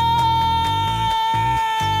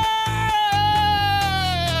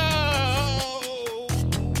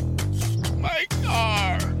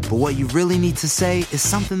 but what you really need to say is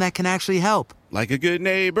something that can actually help. Like a good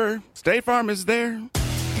neighbor, State Farm is there. And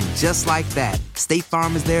just like that, State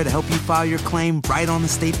Farm is there to help you file your claim right on the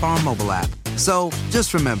State Farm mobile app. So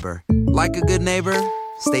just remember, like a good neighbor,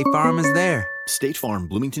 State Farm is there. State Farm,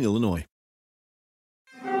 Bloomington, Illinois.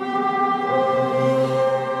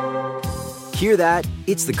 Hear that?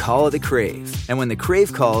 It's the call of the Crave. And when the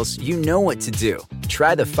Crave calls, you know what to do.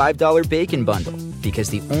 Try the $5 Bacon Bundle.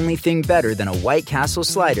 Because the only thing better than a White Castle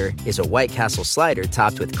slider is a White Castle slider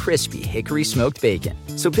topped with crispy hickory smoked bacon.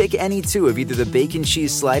 So pick any two of either the Bacon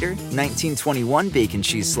Cheese Slider, 1921 Bacon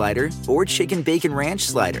Cheese Slider, or Chicken Bacon Ranch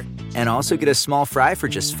Slider. And also get a small fry for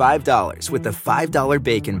just $5 with the $5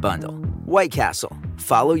 Bacon Bundle. White Castle.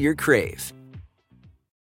 Follow your Crave.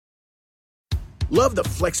 Love the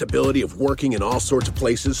flexibility of working in all sorts of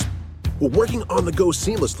places? Well, working on the go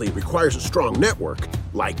seamlessly requires a strong network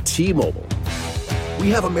like T-Mobile. We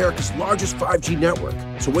have America's largest 5G network,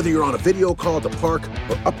 so whether you're on a video call at the park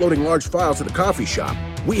or uploading large files at a coffee shop,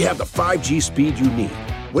 we have the 5G speed you need.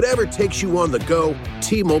 Whatever takes you on the go,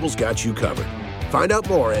 T-Mobile's got you covered. Find out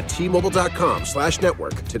more at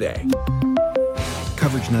T-Mobile.com/network today.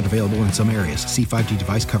 Coverage not available in some areas. See 5G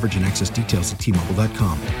device coverage and access details at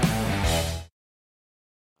T-Mobile.com.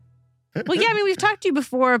 Well, yeah, I mean, we've talked to you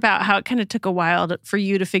before about how it kind of took a while for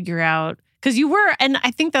you to figure out, because you were, and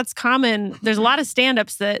I think that's common. There's a lot of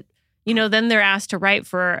stand-ups that, you know, then they're asked to write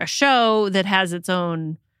for a show that has its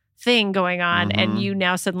own thing going on, and you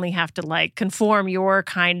now suddenly have to like conform your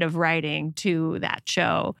kind of writing to that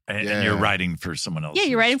show. And you're writing for someone else. Yeah,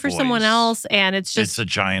 you're writing for someone else, and it's just... It's a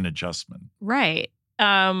giant adjustment. Right.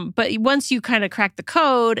 But once you kind of crack the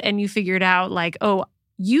code and you figured out like, oh,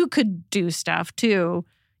 you could do stuff too.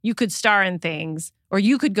 You could star in things, or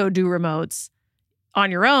you could go do remotes on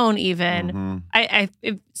your own even.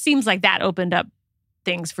 It seems like that opened up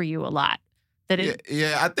things for you a lot.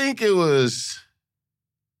 I think it was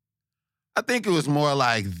more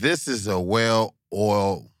like, this is a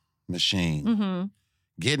well-oiled machine.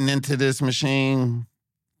 Getting into this machine,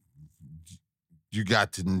 you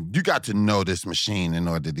got to know this machine in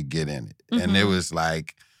order to get in it. And it was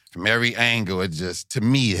like, from every angle, it just, to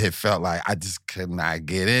me, it felt like I just could not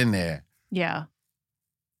get in there. Yeah.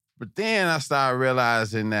 But then I started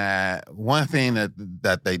realizing that one thing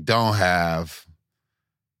that they don't have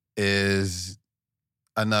is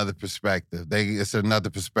another perspective. It's another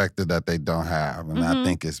perspective that they don't have, and I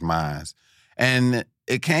think it's mine. And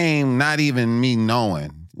it came not even me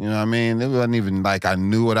knowing. You know what I mean? It wasn't even like I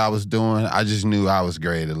knew what I was doing. I just knew I was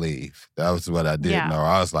ready to leave. That was what I did know.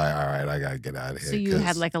 I was like, all right, I got to get out of here. So you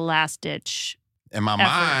had like a last-ditch in my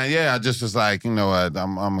mind, I just was like, you know what?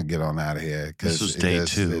 I'm going to get on out of here. This was day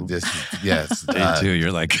two. Yes. Day two,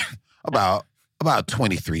 you're like... About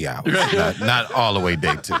 23 hours. Not all the way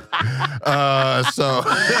day two.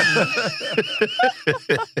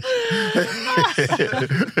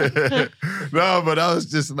 No, but I was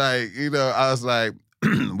just like, I was like,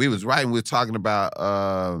 we was writing, we were talking about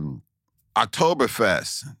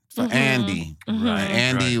Oktoberfest for Andy.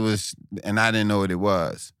 Andy was, and I didn't know what it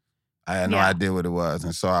was. I had no idea what it was.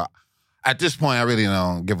 And so At this point, I really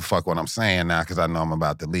don't give a fuck what I'm saying now because I know I'm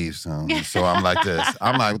about to leave soon. So I'm like this.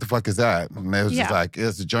 I'm like, what the fuck is that? And they was just like,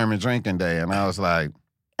 it's a German drinking day. And I was like,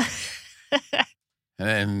 and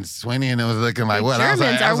then Sweeney and it was looking like, what?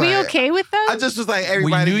 Germans, are we okay with them? I just was like,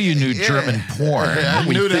 everybody. We knew you knew German porn. I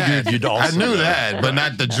we knew figured that. you'd also I knew know that, but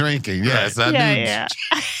not the drinking. Yes, I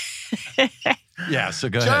knew. Yeah, so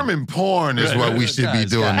go ahead. German porn is what we should be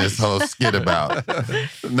doing guys. this whole skit about.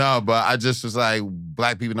 No, but I just was like,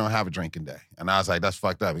 black people don't have a drinking day. And I was like, that's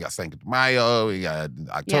fucked up. We got Cinco de Mayo, we got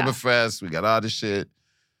Oktoberfest, we got all this shit.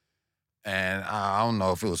 And I don't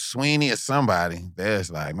know if it was Sweeney or somebody. They're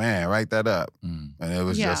just like, man, write that up. And it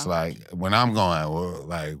was just like, when I'm going, well,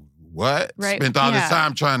 like, what? Right. Spent all this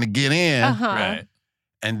time trying to get in. Right.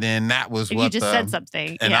 And then that was And what you just said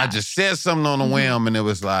something. And I just said something on a whim, and it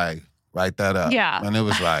was like, write that up. Yeah. And it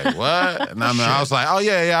was like, what? And I was like, oh,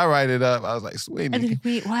 yeah, I'll write it up. I was like, Sweeney,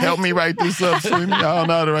 wait, what? help me write this up, Sweeney. I don't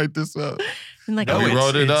know how to write this up. And like, We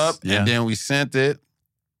wrote it up, yeah. and then we sent it.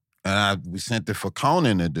 And we sent it for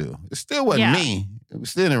Conan to do. It still wasn't me. It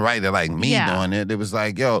still didn't write it like me doing it. It was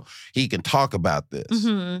like, yo, he can talk about this.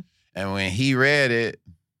 And when he read it,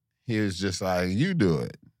 he was just like, you do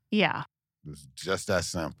it. Yeah. It was just that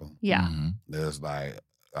simple. Yeah. It was like,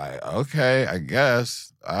 okay, I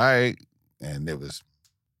guess. All right. And it was.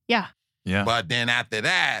 Yeah. Yeah. But then after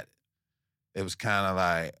that, it was kind of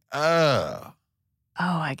like, oh,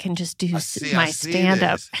 I can just do I my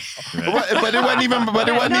stand-up. But it wasn't even. But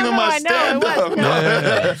it wasn't even my stand-up.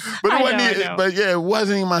 But it wasn't. But yeah, it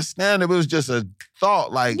wasn't even my stand-up. It was just a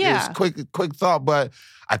thought. Like it was quick thought. But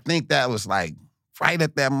I think that was like right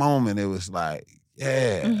at that moment. It was like,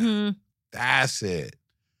 yeah, that's it.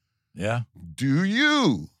 Yeah. Do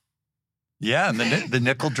you? Yeah, and the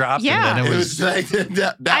nickel dropped. Yeah. And then It was like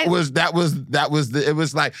that was it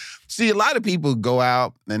was like, see, a lot of people go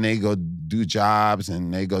out and they go do jobs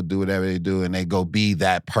and they go do whatever they do and they go be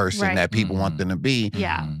that person that people want them to be.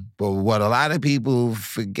 Yeah. But what a lot of people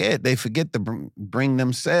forget, they forget to bring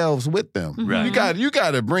themselves with them. Right. You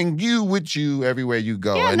got to bring you with you everywhere you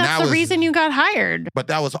go. Yeah, and that's the reason you got hired. But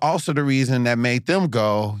that was also the reason that made them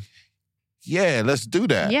go, yeah, let's do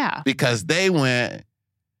that. Yeah. Because they went,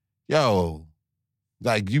 yo,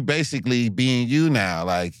 like you basically being you now.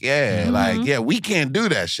 Like, we can't do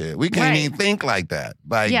that shit. We can't even think like that.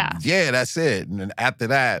 Like, yeah, that's it. And then after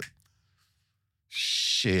that,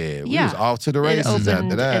 shit, we was off to the races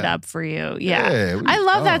after that. It up for you. Yeah. I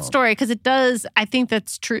love that story because it does, I think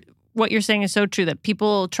that's true. What you're saying is so true that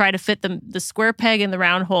people try to fit the square peg in the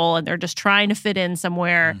round hole and they're just trying to fit in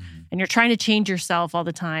somewhere and you're trying to change yourself all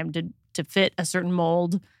the time to fit a certain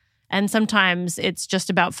mold. And sometimes it's just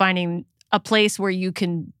about finding a place where you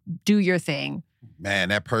can do your thing. Man,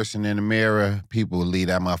 that person in the mirror, people leave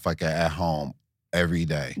that motherfucker at home every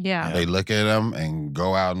day. Yeah. They look at them and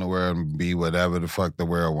go out in the world and be whatever the fuck the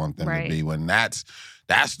world wants them to be. When that's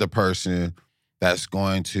the person that's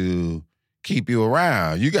going to keep you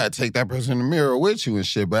around. You got to take that person in the mirror with you and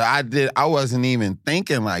shit. But I wasn't even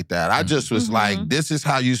thinking like that. I just was like, this is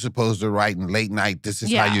how you're supposed to write in late night. This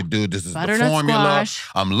is how you do. This is Butternut the formula. squash.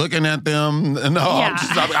 I'm looking at them. No,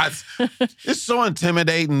 it's so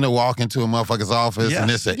intimidating to walk into a motherfucker's office and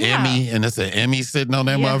it's an Emmy and it's an Emmy sitting on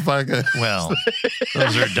that motherfucker. Well,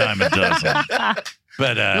 those are a dime a dozen.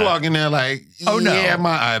 But you walk in there like, oh no, yeah,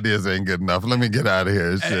 my ideas ain't good enough. Let me get out of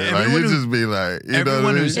here and shit. Like, you just be like, you know what I mean?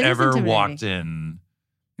 Everyone who's ever walked in,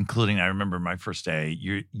 including I remember my first day,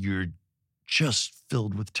 you're just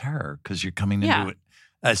filled with terror because you're coming into it,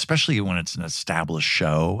 especially when it's an established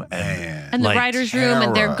show. And the writer's room,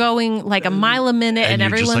 and they're going like a mile a minute, and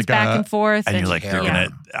everyone's like, back and forth. And you're like, they're going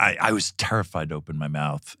to, I was terrified to open my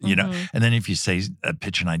mouth, you know. And then if you say,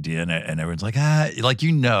 pitch an idea, and everyone's like, like,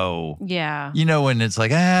 you know, when it's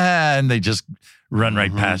like, and they just run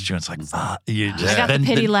right past you. And it's like, fuck. You just, I got the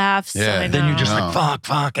pity laughs. Yeah. Then you're just like,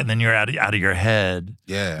 fuck. And then you're out of your head.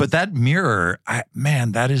 Yeah. But that mirror,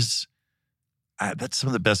 man, that's some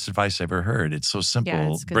of the best advice I ever heard. It's so simple.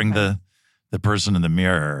 Yeah, it's good bring advice. the person in the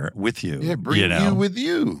mirror with you. Yeah, bring you with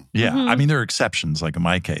you. Yeah. I mean, there are exceptions, like in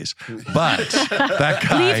my case. But that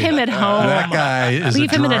guy... Leave him at home. That guy is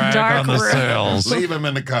Leave him in a dark on the room. sails. Leave him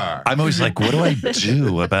in the car. I'm always like, what do I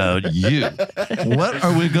do about you? What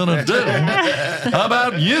are we going to do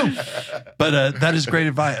about you? But that is great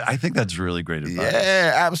advice. I think that's really great advice.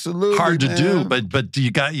 Yeah, absolutely. Hard to do, but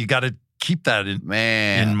you got to keep that in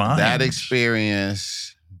mind. That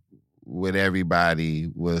experience with everybody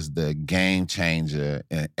was the game changer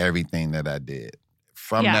in everything that I did.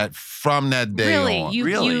 From that day on.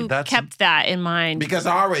 You kept that in mind because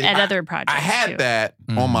I already at other projects. I had that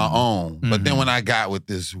on my own, but then when I got with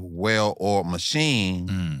this well-oiled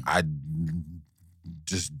machine, I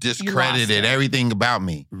just discredited everything about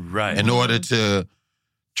me. Right. In order to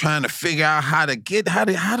trying to figure out how do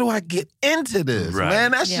I get into this? Right.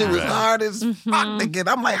 Man, that shit was hard as fuck to get.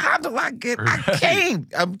 I'm like, how do I get? I can't.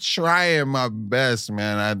 I'm trying my best,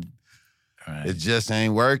 man. It just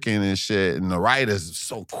ain't working and shit. And the writers are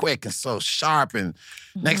so quick and so sharp. And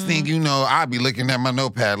next thing you know, I'll be looking at my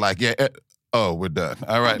notepad like, we're done.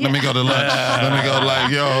 All right, let me go to lunch. Let me go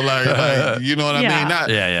like, you know what I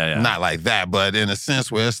mean? Not like that, but in a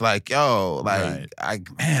sense where it's like, I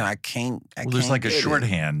can't. There's like a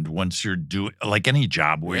shorthand once you're doing, like any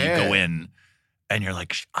job where you go in and you're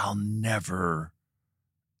like,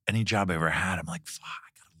 any job I ever had, I'm like, fuck.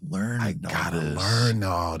 I gotta learn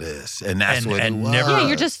all this, and that's what it was.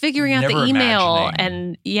 You're just figuring out the email,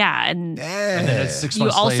 and then it's 6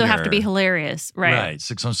 months you also later, have to be hilarious, right? Right.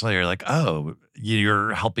 6 months later, like,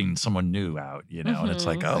 you're helping someone new out, and it's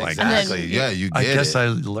like, exactly, you get it. I guess I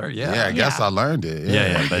learned, I guess I learned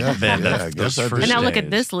it. But man, that's first and now look days. at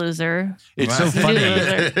this loser. It's so funny.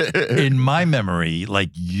 In my memory, like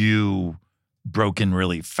you broke in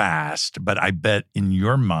really fast, but I bet in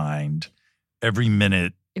your mind, every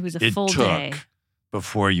minute. It was a full day.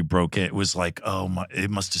 Before you broke it, it was like, it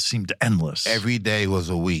must have seemed endless. Every day was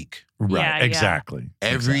a week. Right, yeah. exactly.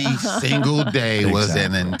 Every single day was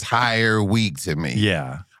an entire week to me.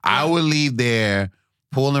 Yeah. I would leave there,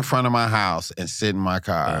 pull in front of my house, and sit in my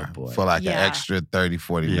car for like an extra 30,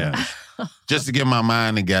 40 minutes. Just to get my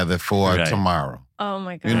mind together for tomorrow. Oh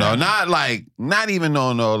my God. You know, not even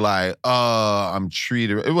I'm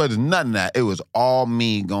treated. It was none of that. It was all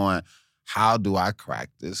me going, how do I crack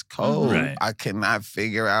this code? Right. I cannot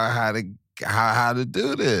figure out how to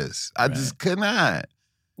do this. I just could not.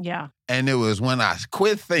 Yeah. And it was when I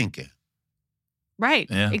quit thinking. Right.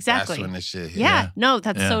 Yeah. Exactly. That's when the shit hit. Yeah. No,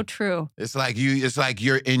 that's so true. It's like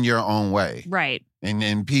you're in your own way. Right. And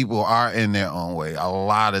then people are in their own way a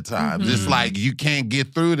lot of times. It's like you can't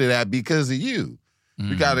get through to that because of you.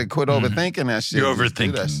 You got to quit overthinking that shit. You're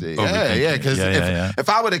overthinking that shit. Yeah. Because if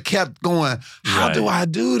I would have kept going, how do I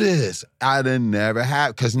do this? I'd have never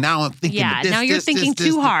have. Because now I'm thinking. Yeah. Now you're thinking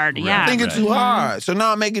too hard. Yeah. I'm thinking too hard. So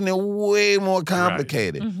now I'm making it way more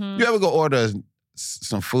complicated. You ever go order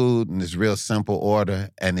some food and it's real simple order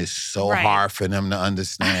and it's so hard for them to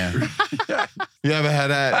understand? You ever had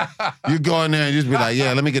that? You go in there and you just be like,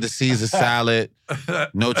 let me get a Caesar salad,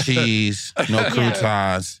 no cheese, no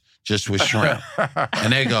croutons. Just with shrimp.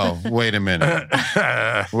 And they go, wait a minute.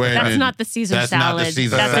 That's not the Caesar salad. Not the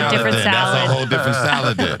Caesar That's salad. A different salad. That's a whole different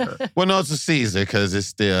salad then. Well, no, it's a Caesar because it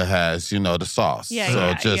still has, the sauce.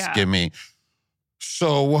 Give me.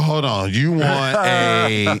 So, hold on. You want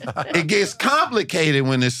it gets complicated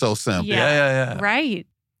when it's so simple. Yeah. Right.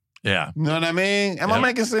 Yeah. You know what I mean? Am I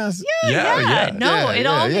making sense? Yeah. No, it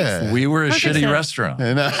all makes sense. We were a shitty restaurant.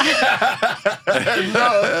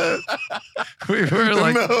 We were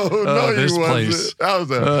like, this place. That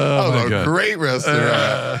was a great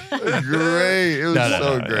restaurant. Great. It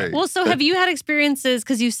was great. Well, so have you had experiences,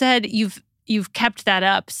 because you said you've kept that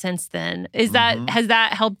up since then. Has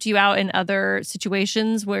that helped you out in other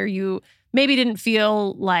situations where you maybe didn't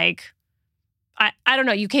feel like, I don't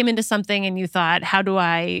know, you came into something and you thought, how do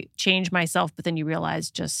I change myself? But then you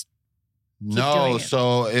realized just keep doing it.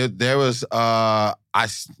 So there was, I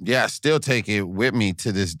still take it with me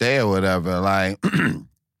to this day or whatever. Like,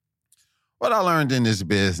 what I learned in this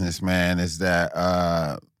business, man, is that,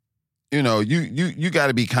 you got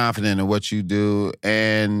to be confident in what you do,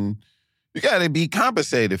 and you got to be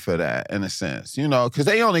compensated for that in a sense, because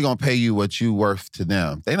they only going to pay you what you worth to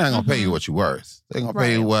them. They're not going to pay you what you worth. They're going to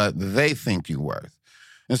pay you what they think you worth.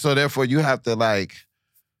 And so therefore you have to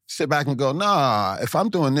sit back and go, nah, if I'm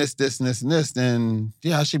doing this, and this, then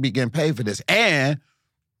I should be getting paid for this. And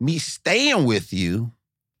me staying with you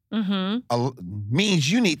means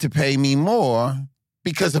you need to pay me more,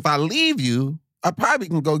 because if I leave you, I probably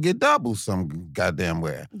can go get double some goddamn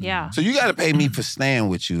where. Yeah. So you got to pay me for staying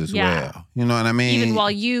with you as well. You know what I mean? Even while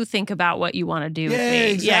you think about what you want to do with me.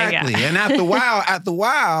 Exactly. And after a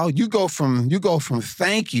while, you go from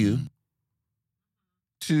thank you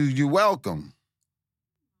to you're welcome.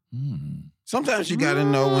 Sometimes you got to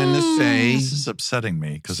know when to say. This is upsetting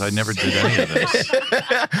me because I never did any of this.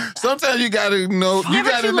 Sometimes you got to know. You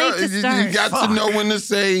got to know. You got to know when to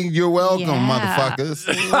say you're welcome, motherfuckers.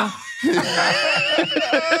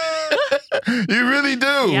 You really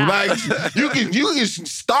do. Yeah. Like you can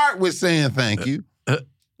start with saying thank you.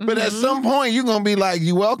 But at some point, you're going to be like,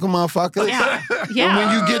 you welcome, motherfuckers. Yeah. And when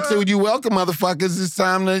you get to you welcome, motherfuckers, it's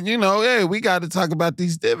time to, hey, we got to talk about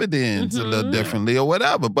these dividends a little differently or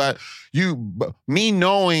whatever. But me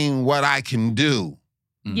knowing what I can do.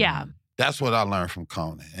 Yeah. That's what I learned from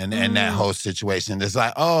Conan and that whole situation. It's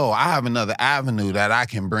like, oh, I have another avenue that I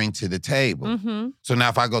can bring to the table. Mm-hmm. So now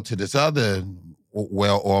if I go to this other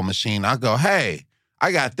well-oiled machine, I go, hey,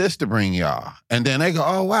 I got this to bring y'all. And then they go,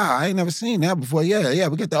 oh, wow, I ain't never seen that before. Yeah,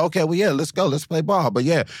 we get that. Okay, well, yeah, let's go. Let's play ball. But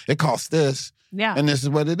yeah, it costs this. Yeah. And this is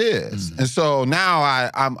what it is. And so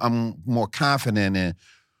now I'm more confident in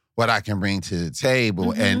what I can bring to the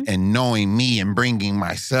table and knowing me and bringing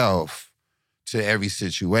myself to every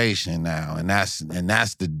situation now. And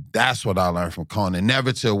that's what I learned from Conan.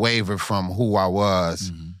 Never to waver from who I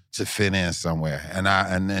was to fit in somewhere.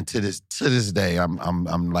 And to this day,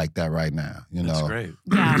 I'm like that right now. You know, That's great.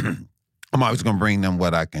 Yeah. I'm always gonna bring them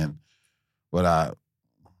what I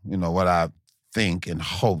think and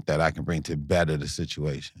hope that I can bring to better the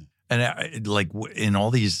situation. And like in all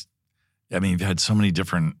these, I mean, you've had so many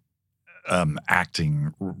different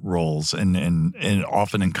acting roles and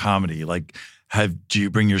often in comedy. Like, do you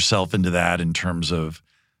bring yourself into that in terms of,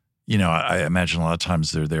 you know, I imagine a lot of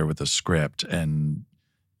times they're there with a script and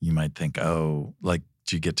you might think, oh, like,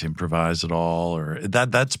 do you get to improvise at all? Or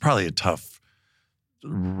that's probably a tough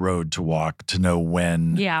road to walk, to know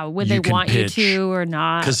when they want pitch. You to or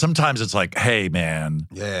not. Because sometimes it's like, hey, man,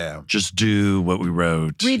 just do what we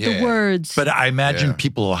wrote. Read the words. But I imagine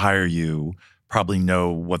people will hire you probably know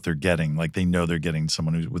what they're getting. Like they know they're getting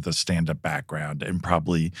someone who's with a stand-up background and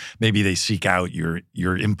probably maybe they seek out your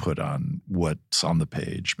input on what's on the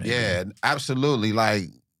page. Maybe. Yeah, absolutely. Like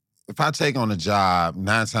if I take on a job,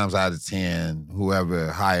 9 times out of 10,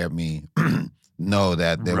 whoever hired me know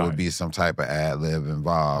that there would be some type of ad-lib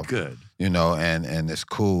involved. Good. You know, and it's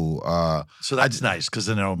cool. So that's nice because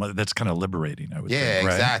then that's kind of liberating, I would think,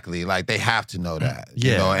 right? Exactly. Like they have to know that.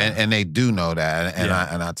 Yeah. You know, and they do know that. And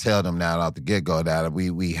I tell them that off the get-go that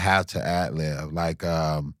we have to ad-lib. Like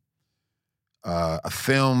a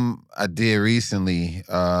film I did recently,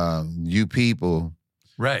 You People.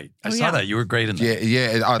 Right. I saw that. You were great in that.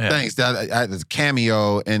 Yeah. Thanks. There's a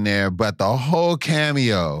cameo in there, but the whole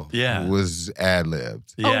cameo was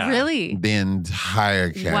ad-libbed. Yeah. Oh, really? The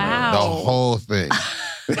entire cameo. Wow. The whole thing.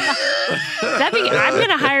 I'm going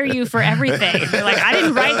to hire you for everything. You're like, I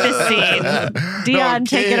didn't write this scene. Deon,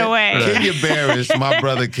 take it away. Kenya Barris, my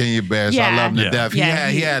brother Kenya Barris, I love him to death.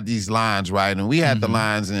 Yeah. He had these lines, right? And we had the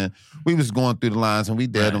lines, and we was going through the lines, and we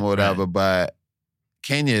did them or whatever, but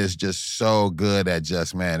Kenya is just so good at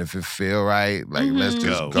just, man, if it feel right, like, let's just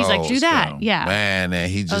go. He's like, do that. Yeah. Man,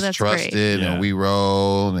 and he just trusted, and we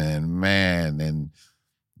rolled, and man, and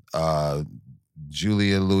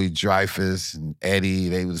Julia Louis-Dreyfus and Eddie,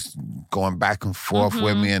 they was going back and forth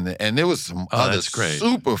with me, and there was some other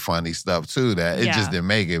super funny stuff, too, that it just didn't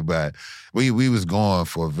make it, but we was going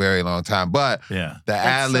for a very long time. But the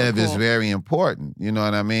ad-lib is very important, you know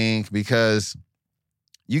what I mean? Because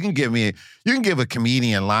you can give a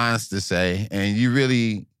comedian lines to say, and you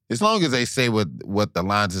really, as long as they say what the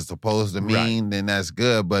lines are supposed to mean, then that's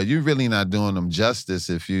good. But you're really not doing them justice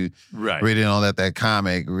if you really don't let that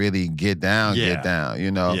comic really get down, you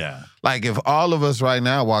know? Yeah. Like if all of us right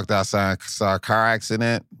now walked outside and saw a car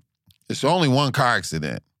accident, it's only one car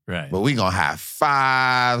accident. Right. But we're going to have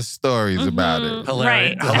 5 stories about it.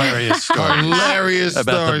 Hilarious stories. Hilarious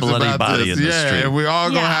about stories the bloody about body this. in the street. And we're all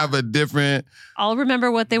going to have a different... I'll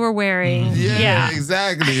remember what they were wearing. Yeah,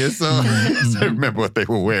 exactly. And so I remember what they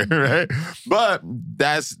were wearing, right? But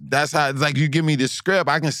that's how, it's like you give me the script,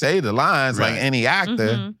 I can say the lines like any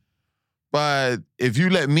actor. But if you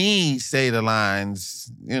let me say the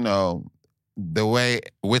lines, you know, the way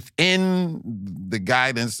within the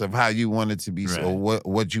guidance of how you want it to be, or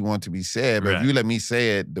what you want to be said. But if you let me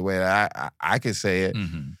say it the way that I can say it,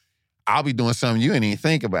 I'll be doing something you didn't even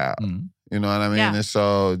think about. You know what I mean? Yeah. And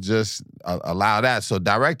so just allow that. So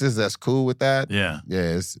directors that's cool with that,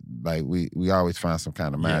 it's like we always find some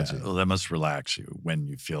kind of magic. Yeah. Well, that must relax you when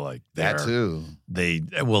you feel like that too. They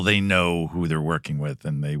know who they're working with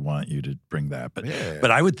and they want you to bring that.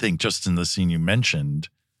 But I would think just in the scene you mentioned,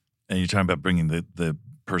 and you're talking about bringing the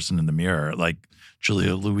person in the mirror, like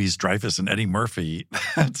Julia Louis-Dreyfus and Eddie Murphy.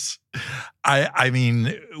 I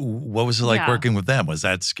mean, what was it like working with them? Was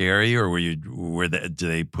that scary, or did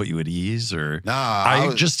they put you at ease? Or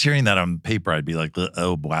just hearing that on paper, I'd be like,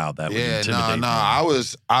 oh wow, that would intimidate me. I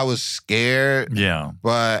was scared. Yeah,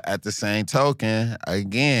 but at the same token,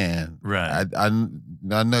 again,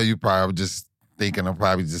 I know you probably just thinking I'm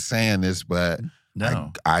probably just saying this, but.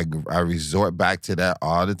 No, I resort back to that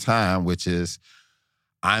all the time, which is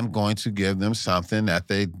I'm going to give them something that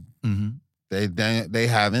they they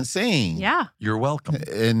haven't seen. Yeah. You're welcome.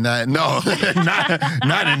 And not in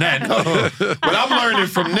that. No. But I'm learning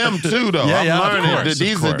from them too, though. Yeah, I'm learning.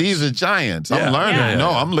 of These are giants. Yeah. I'm learning.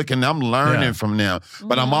 Yeah. I'm learning from them.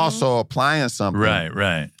 But I'm also applying something.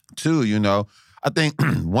 Right. Too, I think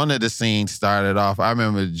one of the scenes started off, I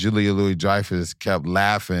remember Julia Louis-Dreyfus kept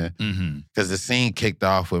laughing because the scene kicked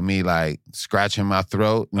off with me like scratching my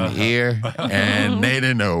throat and the ear, and they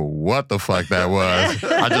didn't know what the fuck that was.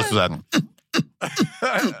 I just was like,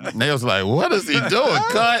 and they was like, what is he doing?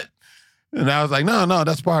 Cut. And I was like, no,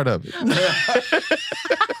 that's part of it. I'm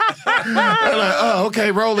like, oh,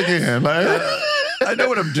 okay, roll again. Like, I know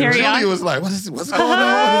what I'm doing. Julia was like, what's going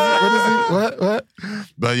on? What?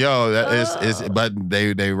 But yo, but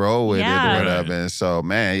they roll with it or whatever. And so,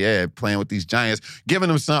 man, playing with these giants, giving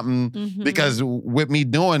them something, because with me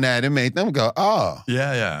doing that, it made them go, oh.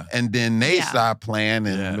 Yeah. And then they start playing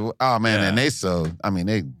and, oh man, and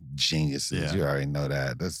they geniuses. Yeah. You already know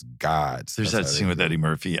that. That's gods. There's that scene with Eddie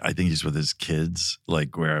Murphy. I think he's with his kids,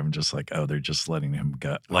 like where I'm just like, oh, they're just letting him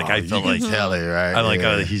go. Like I felt like tell it, right? I'm like,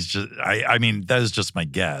 oh, he's just. I mean, that is just my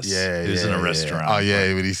guess. Yeah, he was in a restaurant. Oh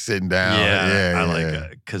yeah, when he's sitting down. I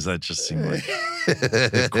like because that just seemed like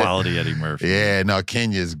the quality Eddie Murphy. Yeah, no,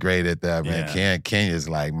 Kenya's great at that, man. Yeah. Kenya's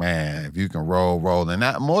like, man, if you can roll, and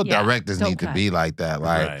that more directors need to be like that.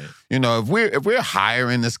 Like, if we're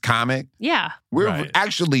hiring this comic, we're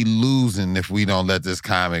actually losing if we don't let this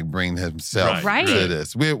comic bring himself to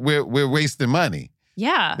this. We're wasting money.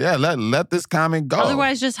 Yeah. Yeah, let this comic go.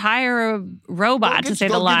 Otherwise, just hire a robot to say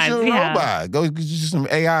the lines. Go get you a robot. Go get you some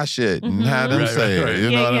AI shit and have them say it.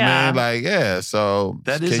 You know what I mean? Like, so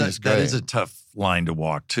that is a tough line to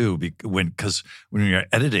walk too, because when you're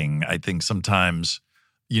editing, I think sometimes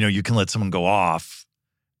you can let someone go off,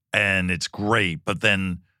 and it's great, but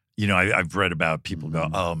then. I've read about people go,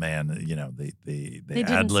 oh man, they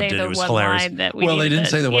ad-libbed it. It was hilarious. They didn't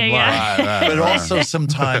say the one line. But also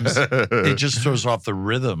sometimes it just throws off the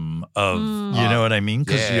rhythm of, you know what I mean?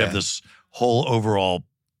 Because you have this whole overall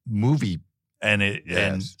movie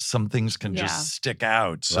and some things can just stick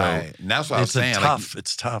out. So and that's what I was saying.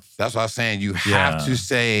 It's tough. That's what I was saying. You have to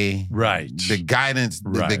say the guidance,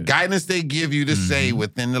 the guidance they give you to say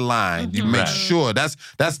within the line. You make sure that's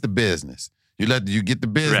the business. You get the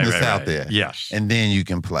business out there. Yes. And then you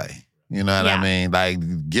can play. You know what I mean?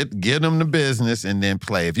 Like, get them the business and then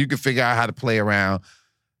play. If you can figure out how to play around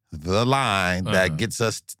the line that gets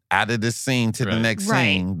us out of this scene to the next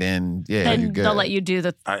scene, then then you're good. They'll let you do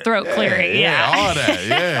the throat clearing. All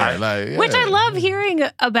that. Which I love hearing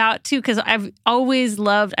about too, because I've always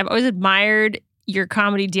admired your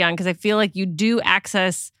comedy, Deon, because I feel like you do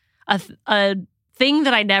access a thing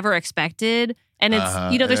that I never expected. And it's,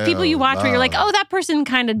 there's people you watch where you're like, oh, that person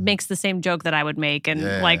kind of makes the same joke that I would make. And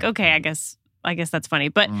like, okay, I guess that's funny.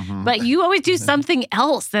 But you always do something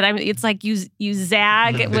else it's like you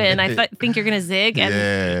zag when I think you're going to zig.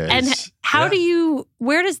 And how do you,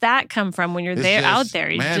 where does that come from when you're out there?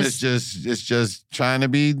 It's just trying to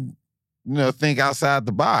be, think outside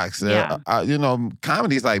the box.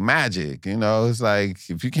 Comedy's like magic. It's like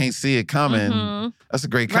if you can't see it coming, that's a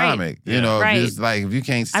great comic. If you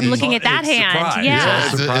can't see, I'm looking at that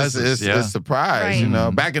hand. Surprise. It's a surprise.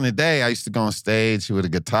 Back in the day, I used to go on stage with a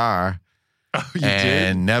guitar. Oh, you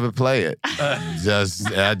and did? never play it.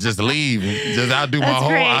 I just leave. I'll do my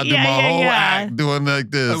whole act doing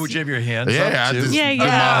like this. Oh, would you have your hands up I too? just do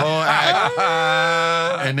my whole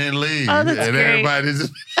act and then leave. Oh, that's and great. everybody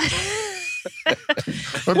just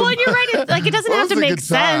Well, and you're right. It doesn't have to make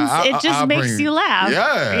sense. It just makes you laugh.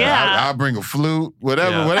 I'll bring a flute,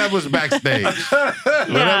 whatever's backstage.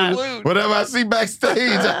 Whatever I see backstage,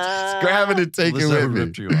 I just grab it and take it with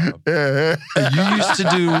me.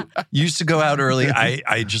 You used to go out early.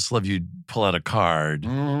 I just love you pull out a card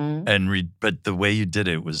and read, but the way you did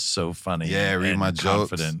it was so funny. Yeah, read my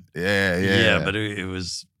confident. jokes. Yeah. But it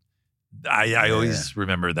was. I always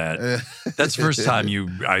remember that. That's the first time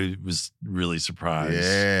I was really surprised.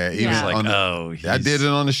 Yeah. He was like, I did it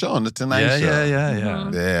on the show, on the Tonight Show.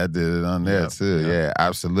 Yeah. Yeah, I did it on there too. Yeah,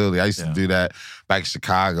 absolutely. I used to do that back in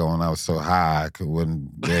Chicago when I was so high I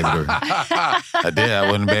wouldn't be able to.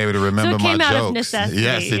 I wouldn't be able to remember my jokes. Out of necessity.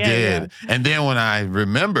 Yes, it did. Yeah. And then when I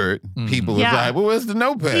remembered, people was like, "Well, where's the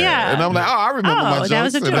notepad?" Yeah. And I'm like, "Oh, I remember my jokes." That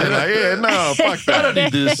was a joke. And they're like, no, fuck that. I don't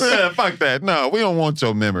need this. Yeah, fuck that. No, we don't want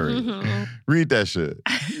your memory. Read that shit.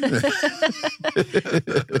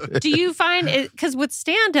 Do you find it, because with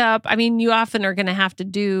stand-up, I mean, you often are going to have to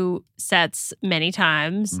do sets many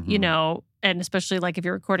times, and especially like if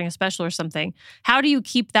you're recording a special or something. How do you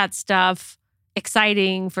keep that stuff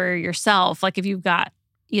exciting for yourself? Like if you've got,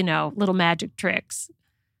 little magic tricks.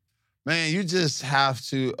 Man, you just have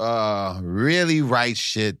to really write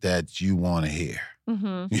shit that you want to hear.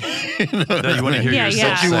 Mm-hmm. That you want to hear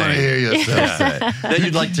yourself say. You want to hear yourself say. That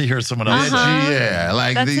you'd like to hear someone else say. Yeah,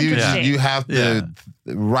 like That's you have to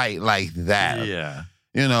write like that. Yeah.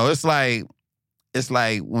 You know, it's like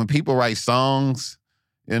when people write songs,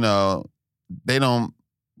 you know, they don't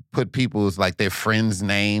put people's like their friends'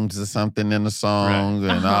 names or something in the song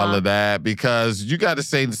and all of that because you got to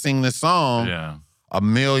sing this song. Yeah. A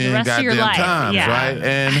million goddamn times, right?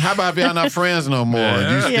 And how about if y'all not friends no more?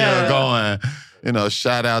 Yeah. You still going, you know,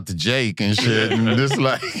 shout out to Jake and shit. And just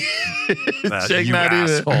like, Jake you not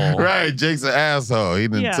asshole. even, right, Jake's an asshole. He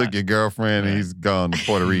done took your girlfriend and he's gone to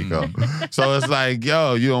Puerto Rico. So it's like,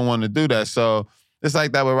 yo, you don't want to do that. So it's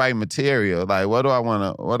like that with writing material. Like, what do I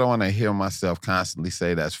want to hear myself constantly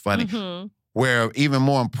say that's funny? Mm-hmm. Where even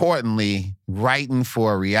more importantly, writing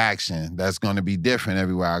for a reaction that's going to be different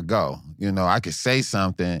everywhere I go. You know, I could say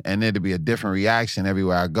something and it'll be a different reaction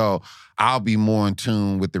everywhere I go. I'll be more in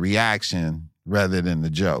tune with the reaction rather than the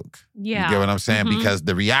joke. Yeah. You get what I'm saying? Mm-hmm. Because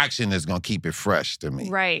the reaction is going to keep it fresh to me.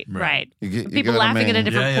 Right. You people laughing at a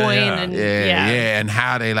different point. And and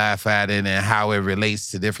how they laugh at it and how it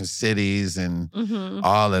relates to different cities and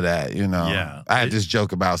all of that, you know. Yeah. I had this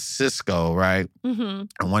joke about Cisco, right? Mm-hmm.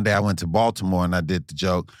 And one day I went to Baltimore and I did the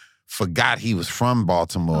joke. Forgot he was from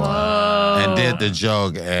Baltimore and did the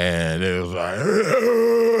joke, and it was like,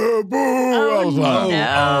 boo! I was like,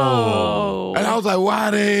 no. And I was like,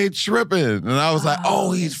 why they tripping? And I was like,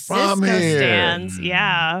 he's from Cisco here. Stands.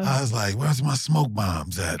 Yeah. I was like, where's my smoke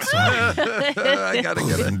bombs at? So I gotta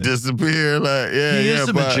get it. Disappear. Like, he is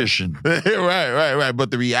a magician. Right.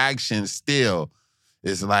 But the reaction still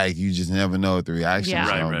is like you just never know what the reaction is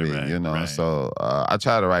gonna be. You know, right. So I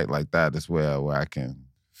try to write like that as well, where I can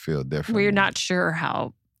feel different. Where you're not sure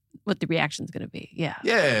what the reaction's going to be. Yeah.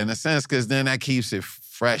 Yeah, in a sense, because then that keeps it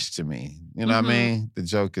fresh to me. You know what I mean? The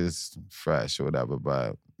joke is fresh or whatever,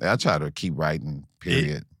 but I try to keep writing,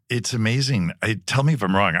 period. It's amazing. Tell me if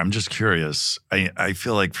I'm wrong. I'm just curious. I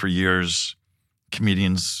feel like for years,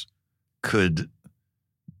 comedians could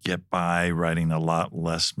get by writing a lot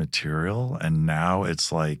less material, and now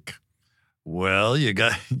it's like, well, you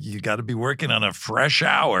got to be working on a fresh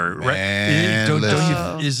hour, right? Man,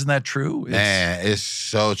 isn't that true? It's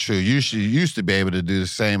so true. You used to be able to do the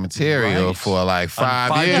same material for like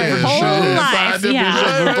 5 years. Five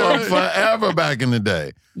different shows forever back in the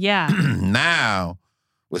day. Yeah. Now,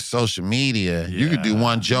 with social media, you could do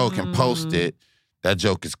one joke and post it. That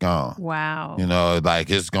joke is gone. Wow. You know, like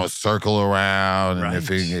it's going to circle around, and if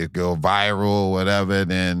it go viral or whatever,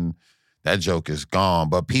 then that joke is gone.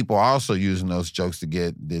 But people are also using those jokes to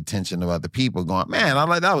get the attention of other people going, man, I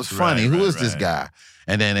like that was funny. Who is this guy?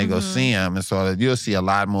 And then they go see him. And so you'll see a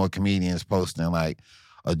lot more comedians posting like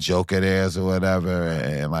a joke of theirs or whatever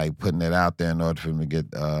and like putting it out there in order for them to get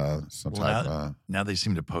some type of... Now they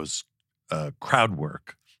seem to post crowd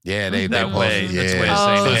work. Yeah, they that post, way. Yeah. That's way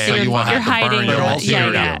of saying, so you want to hiding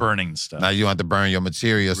burn burning stuff. Now you want to burn your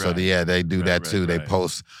material, so they do that too. They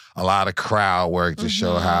post a lot of crowd work to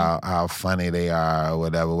show how funny they are or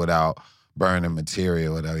whatever without burning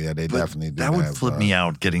material or whatever. Yeah, they definitely do that. That would flip me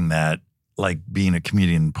out, getting that, like being a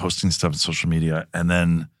comedian, posting stuff on social media, and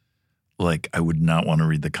then like I would not want to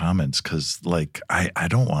read the comments because like I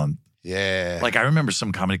don't want. Yeah. Like, I remember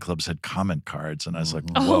some comedy clubs had comment cards, and I was like,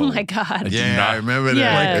 whoa. Oh, my God. I remember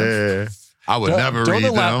that. Yes. Like, I would never read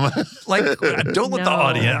them. Like, don't let the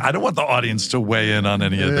audience, I don't want the audience to weigh in on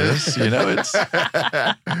any of this. You know, it's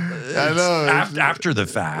I know. After the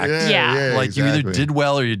fact. Yeah. Like, you either did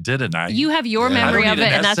well or you didn't. You have your memory of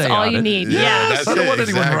it, and that's all you need. Yeah. I don't want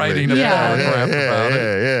anyone writing crap about it.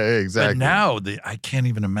 Yeah, exactly. But now, I can't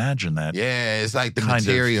even imagine that. Yeah, it's like the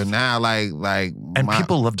material now, like. And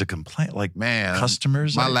people love to complain, like, man,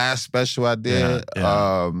 customers. My last special I did,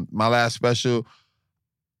 my last special,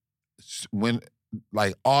 when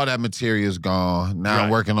like all that material is gone, now I'm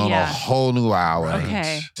working on a whole new hour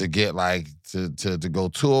to get like to go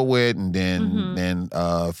tour with, and then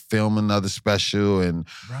film another special, and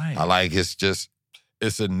I like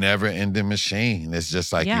it's a never-ending machine. It's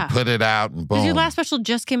just like you put it out and boom. Because your last special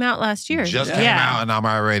just came out last year. Just came out, and I'm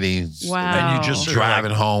already and you just driving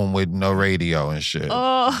home with no radio and shit.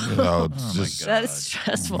 Oh, you know, just that's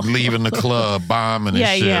stressful. Leaving the club, bombing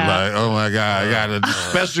and shit. Like, oh my God, I got a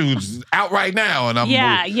special out right now, and I'm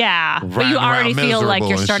But you already feel like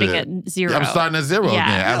you're starting at zero. I'm starting at zero again.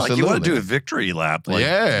 Absolutely. Like you want to do a victory lap. Like,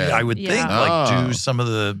 I would think like do some of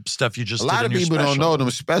the stuff you just. A lot of people don't know them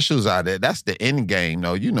specials out there. That's the end game.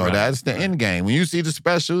 No, you know that's the end game. When you see the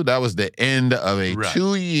special, that was the end of a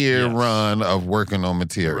 2-year run of working on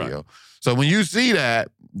material. So when you see that,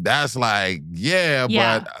 that's like,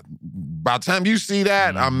 but by the time you see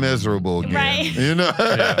that, I'm miserable again. Right. You know?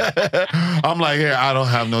 I'm like, here,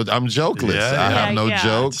 I'm jokeless. I have no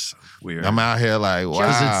jokes. Weird. I'm out here like,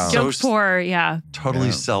 wow. Joke poor,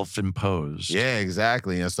 Totally self-imposed. Yeah,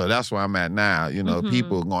 exactly. And so that's where I'm at now. You know,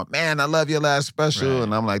 people going, man, I love your last special. Right.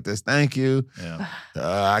 And I'm like, thank you. Yeah.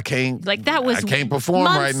 I can't perform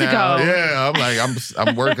right now. Ago. Yeah. I'm like,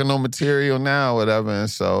 I'm working on material now, whatever. And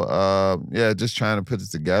so, just trying to put it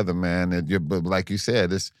together, man. But like you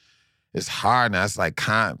said, it's hard now. It's like,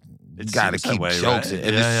 you got to keep jokes. Right?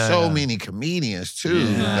 And there's so many comedians, too,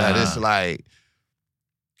 that it's like,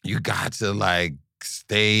 you got to like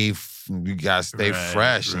stay fresh,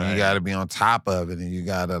 and you got to be on top of it, and you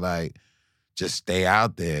got to like just stay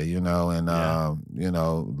out there, you know, and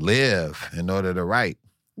live in order to write.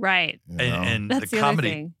 Right. You know? And that's the comedy.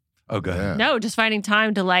 Other thing. Oh, go ahead. No, just finding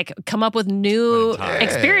time to like come up with new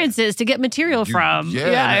experiences to get material from. And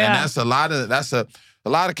that's a lot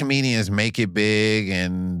of comedians make it big,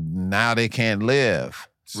 and now they can't live.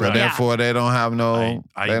 So therefore, they don't have no.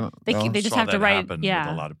 They just have to write. With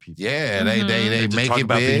a lot of people. Yeah, they make talk it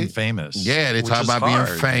about big. Being famous. Yeah, they talk about being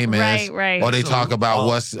famous. Right. Or they talk about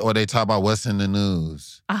what's in the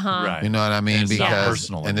news. Right. You know what I mean? And it's not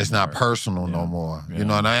personal it's not personal no more. Yeah. You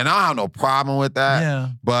know, and I don't have no problem with that.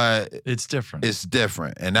 Yeah. But it's different. It's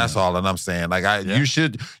different, and that's all that I'm saying. Like you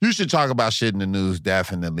should talk about shit in the news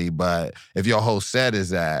definitely. But if your whole set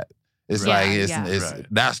is that. It's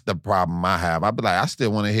that's the problem I have. I'd be like, I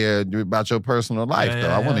still want to hear about your personal life, though.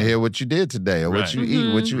 I want to hear what you did today, or what you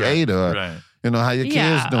eat, what you ate, or you know how your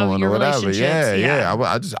kids doing, or whatever.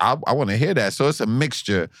 I want to hear that. So it's a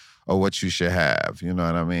mixture of what you should have. You know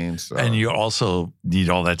what I mean? So. And you also need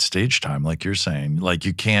all that stage time, like you're saying. Like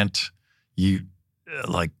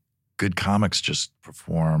like good comics just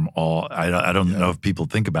perform all. I don't know if people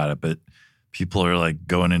think about it, but people are like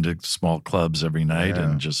going into small clubs every night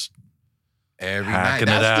and just. Every night.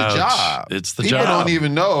 That's the job. It's the People job. People don't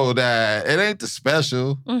even know that it ain't the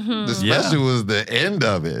special. Mm-hmm. The special was the end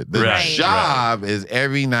of it. The job is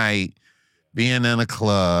every night being in a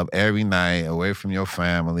club, every night away from your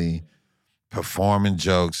family, performing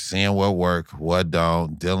jokes, seeing what work, what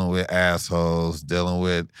don't, dealing with assholes, dealing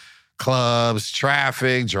with clubs,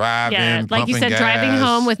 traffic, driving, like you said, gas, driving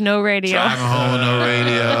home with no radio. Driving home with no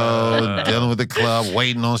radio, dealing with the club,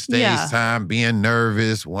 waiting on stage time, being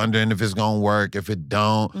nervous, wondering if it's going to work. If it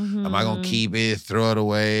don't, am I going to keep it, throw it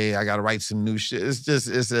away? I got to write some new shit.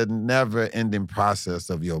 It's a never-ending process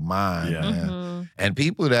of your mind, man. And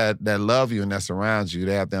people that love you and that surround you,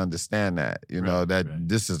 they have to understand that, you know, that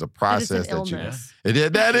this is a process that you...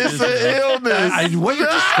 That is an illness. What you're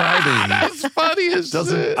describing... That's funny as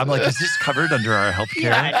shit. I'm like, is this covered under our health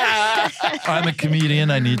care? I'm a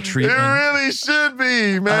comedian. I need treatment. It really should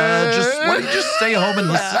be, man. Why don't you just stay home and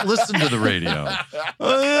listen to the radio?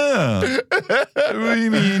 Oh, yeah. What do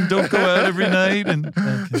you mean? Don't go out every night?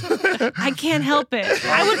 I can't help it.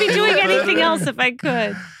 I would be doing anything else if I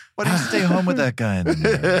could. Why don't you stay home with that guy?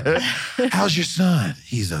 How's your son?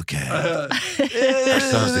 He's okay. Our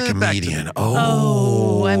son's a comedian.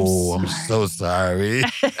 I'm so sorry.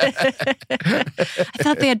 I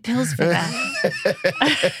thought they had pills for that.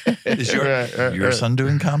 Is your son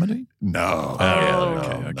doing comedy? No.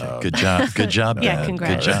 Okay. No. Good job, yeah, Dad.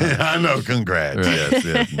 congrats. Good job. I know, congrats. Right.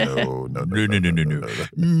 Yes. No. No.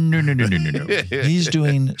 He's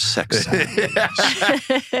doing sex sounds.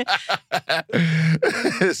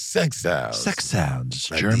 Sex sounds. Sex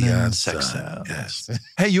sounds. Like German sex sounds. Yes.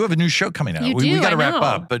 Hey, you have a new show coming out. We got to wrap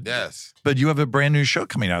up, but you have a brand new show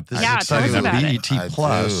coming out. This is exciting on BET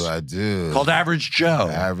Plus. I do. Called Average Joe.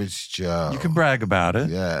 Average Joe. You can brag about it.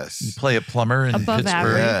 Yes. You play a plumber in Above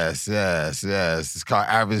Pittsburgh. average. Yes. It's called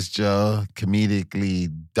Average Joe,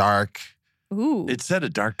 comedically dark. Ooh. It's set a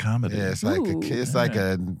dark comedy. Yeah, it's like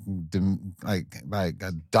a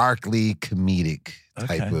darkly comedic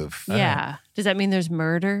type of. Yeah. Does that mean there's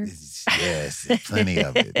murder? Yes, plenty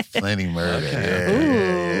of it. Plenty murder.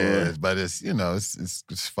 Okay. Yeah. But it's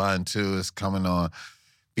it's fun too. It's coming on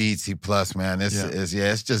BET Plus, man.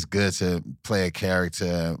 It's just good to play a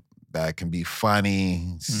character that can be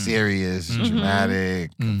funny, serious,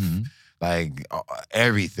 dramatic. Like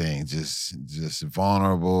everything, just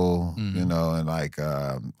vulnerable, you know, and like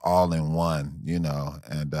all in one, you know.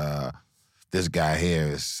 And this guy here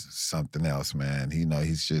is something else, man. You know,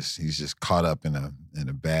 he's just caught up in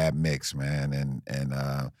a bad mix, man, and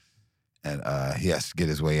he has to get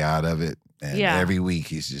his way out of it. And every week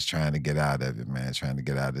he's just trying to get out of it, man, trying to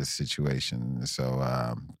get out of this situation. And so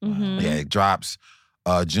it drops.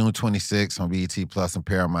 June 26th on BET Plus and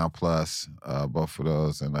Paramount Plus, both of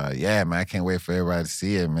those. And man, I can't wait for everybody to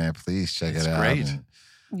see it, man. Please check it out. Great. And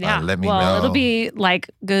let me know. It'll be like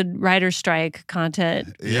good writer strike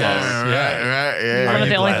content. Yeah. One of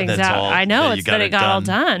the only things out. I know, it's that it got all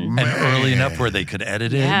done. And early enough where they could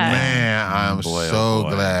edit it. Yeah. Man, I'm so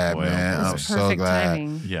glad, man. I'm so glad.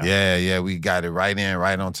 Timing. Yeah, we got it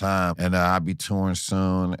right on time. And I'll be touring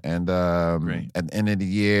soon. And at the end of the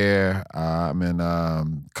year, I'm in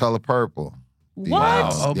Color Purple. What? Wow.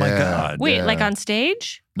 Oh, my God. Wait, like on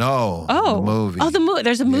stage? No. Oh. The movie. Oh, the movie.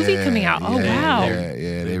 There's a movie coming out. Oh, wow.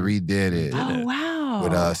 Yeah, they redid it. Oh, wow.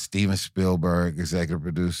 With Steven Spielberg, executive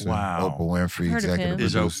producer. Wow. Oprah Winfrey, executive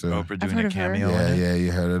producer. Is Oprah doing a cameo in it? Yeah,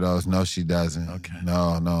 you heard of those. No, she doesn't. Okay.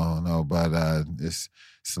 No. But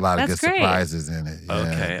it's a lot of good surprises in it. Yeah, okay.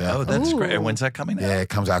 Definitely. Oh, that's great. And when's that coming out? Yeah, it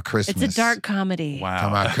comes out Christmas. It's a dark comedy. Wow.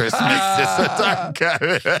 Come out Christmas. It's a dark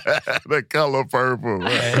comedy. The Color Purple.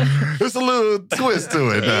 It's a little twist to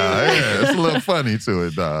it, Yeah, it's a little funny to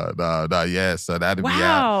it, Yeah, so that'll be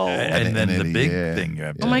out. And then the big thing you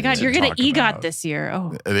have Oh my God, you're going to EGOT about. This year.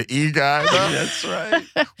 Oh. The EGOT? That's right.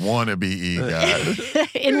 Wanna be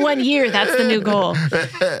EGOT. In 1 year, that's the new goal.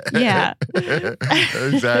 Yeah.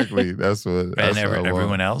 Exactly. That's what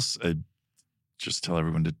everyone else, just tell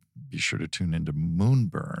everyone to be sure to tune into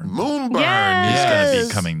Moonburn. Moonburn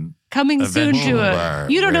is going to be coming soon to Moonburn,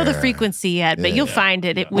 you don't know the frequency yet, but you'll find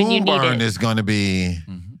it when you need it. Moonburn is going to be.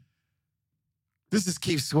 This is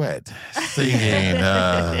Keith Sweat singing.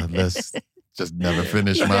 Let's just never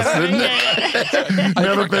finish my sentence.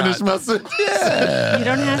 Never finish my sentence. You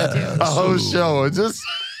don't have to. A whole show, just.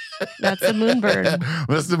 That's the Moonburn.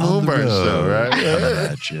 That's the Moonburn show, right?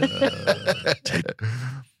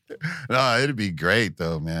 No, it'd be great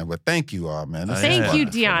though, man. But thank you all, man. Thank you,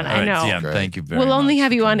 Deon. I know. Deon, thank you very much. We'll only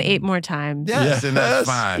have you on 8 more times. Yes, and that's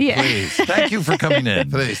fine. Yeah. Please. Thank you for coming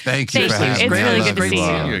in. Please, thank you for Thank you. having me. It's really I good to love see you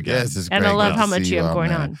all. you again. Yes, it's And great. I love how to much see you have all,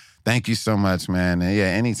 going man. on. Thank you so much, man. And yeah,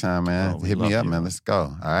 anytime, man. we Hit me love up, you. man. Let's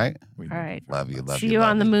go. All right? All right. Love you. See you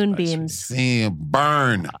on the moonbeams. See you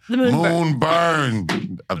burn. The moon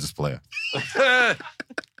burn. I'm just playing.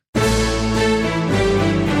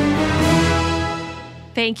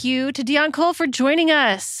 Thank you to Deon Cole for joining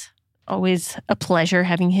us. Always a pleasure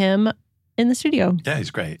having him in the studio. Yeah,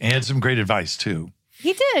 he's great. And he had some great advice, too.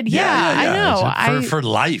 He did. Yeah. I know. For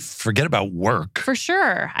life. Forget about work. For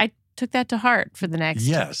sure. I took that to heart for the next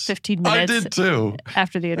 15 minutes. I did, too.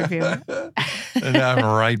 After the interview. And I'm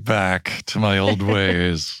right back to my old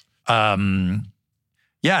ways. And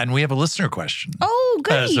we have a listener question. Oh,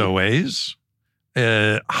 good. As always.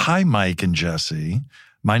 Hi, Mike and Jesse.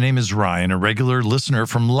 My name is Ryan, a regular listener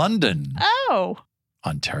from London. Oh.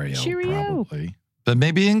 Ontario, Cheerio. probably. But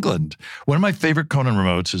maybe England. One of my favorite Conan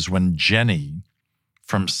remotes is when Jenny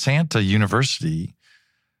from Santa University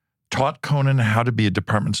taught Conan how to be a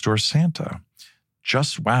department store Santa.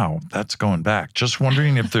 Wow, that's going back. Just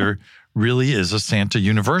wondering if there really is a Santa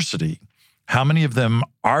University. How many of them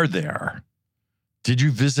are there? Did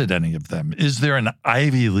you visit any of them? Is there an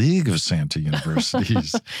Ivy League of Santa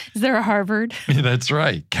universities? Is there a Harvard? Yeah, that's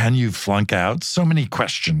right. Can you flunk out? So many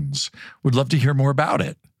questions. Would love to hear more about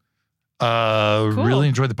it. Cool. Really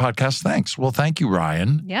enjoyed the podcast. Thanks. Well, thank you,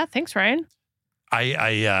 Ryan. Yeah, thanks, Ryan.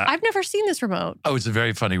 I've never seen this remote. Oh, it's a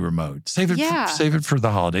very funny remote. Save it for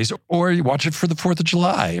the holidays, or you watch it for the 4th of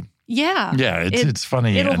July. Yeah. Yeah, it's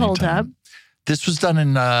funny. It'll hold up. This was done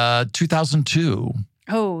in 2002.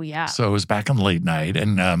 Oh, yeah. So it was back on late night.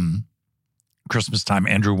 And Christmas time,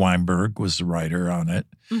 Andrew Weinberg was the writer on it.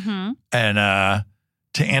 Mm-hmm. And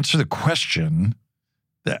to answer the question,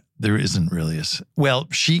 that there isn't really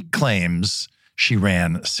she claims she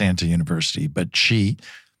ran Santa University, but she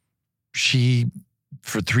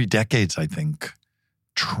for 3 decades, I think,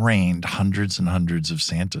 trained hundreds and hundreds of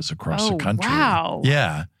Santas across the country. Wow.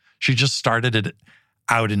 Yeah. She just started it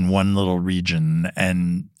out in one little region,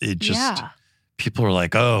 and it just... People are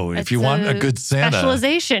like, oh, if you want a good Santa.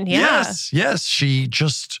 Specialization, yeah. Yes. She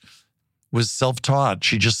just was self-taught.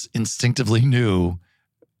 She just instinctively knew,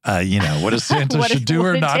 what a Santa should do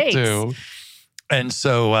or not do. And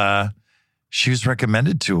so she was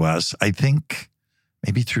recommended to us, I think,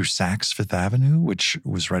 maybe through Saks Fifth Avenue, which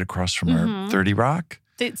was right across from our 30 Rock.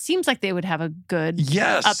 It seems like they would have a good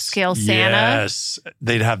upscale Santa. Yes.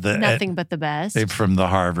 They'd have nothing but the best. They're from the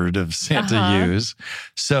Harvard of Santa U's.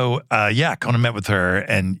 So, Conan met with her,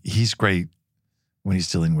 and he's great when he's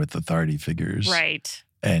dealing with authority figures. Right.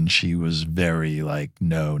 And she was very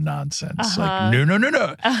no nonsense. Like,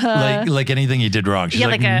 no. Like anything he did wrong. She's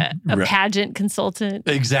like a pageant consultant.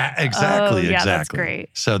 Exactly. Yeah, that's great.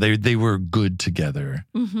 So they were good together,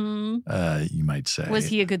 you might say. Was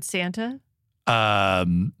he a good Santa?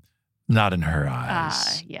 Not in her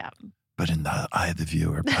eyes. Yeah. but in the eye of the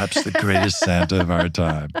viewer, perhaps the greatest Santa of our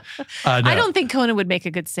time. No. I don't think Conan would make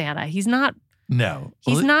a good Santa. He's not. No.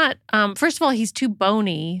 He's not. First of all, he's too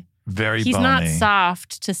bony. Very He's bony. not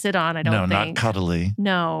soft to sit on, I don't think. No, not cuddly.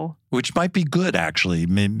 No. Which might be good, actually,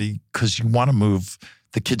 maybe because you want to move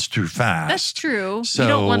the kids through fast. That's true. So, you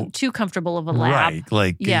don't want too comfortable of a lap. Right.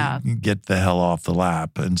 Like, you get the hell off the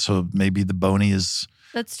lap. And so maybe the bony is...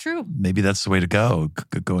 That's true. Maybe that's the way to go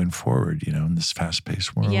going forward, in this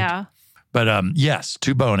fast-paced world. Yeah. But yes,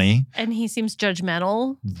 too bony. And he seems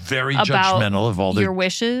judgmental. Very judgmental of all your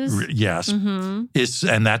wishes. Yes. Mm-hmm.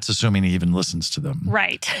 And that's assuming he even listens to them.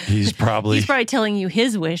 Right. He's probably telling you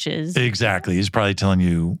his wishes. Exactly. He's probably telling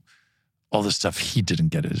you all the stuff he didn't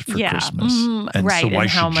get for Christmas. And right. so why and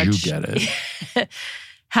how should much, you get it?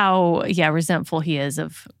 How resentful he is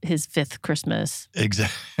of his fifth Christmas.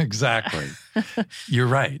 Exactly. You're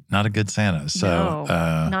right. Not a good Santa. So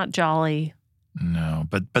no, not jolly. No,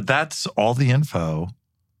 but that's all the info.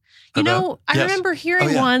 I remember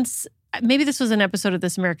hearing once, maybe this was an episode of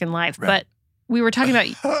This American Life, but we were talking about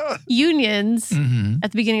unions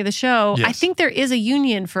at the beginning of the show. Yes. I think there is a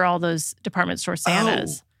union for all those department store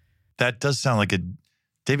Santas. Oh, that does sound like a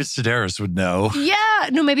David Sedaris would know. Yeah.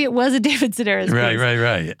 No, maybe it was a David Sedaris case.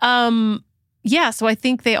 Right. Yeah, so I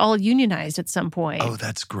think they all unionized at some point. Oh,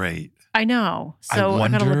 that's great. I know. So I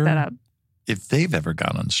gotta look that up. If they've ever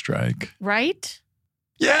gone on strike. Right?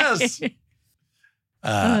 Yes.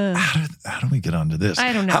 How do we get onto this?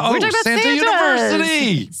 I don't know. We're talking about Santa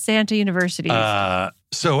University. Santa University.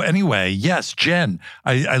 So anyway, yes, Jen.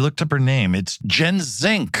 I looked up her name. It's Jen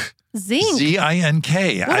Zink. Zink.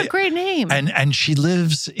 Z-I-N-K. What a great name. And she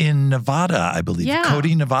lives in Nevada, I believe. Yeah.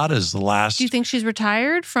 Cody, Nevada is the last. Do you think she's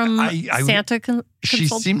retired from Santa She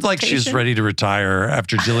seemed like she was ready to retire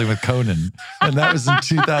after dealing with Conan. And that was in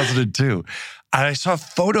 2002. I saw a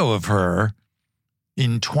photo of her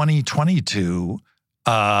in 2022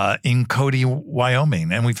 in Cody,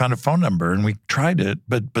 Wyoming. And we found a phone number and we tried it,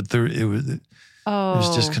 but it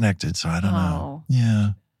was disconnected. So I don't know.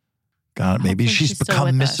 Yeah. God, maybe she's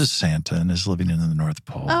become Mrs. Santa and is living in the North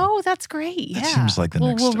Pole. Oh, that's great. Yeah. That seems like the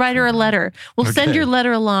next We'll write her a letter. We'll send your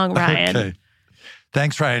letter along, Ryan. Okay.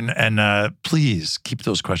 Thanks, Ryan. And please keep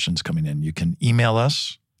those questions coming in. You can email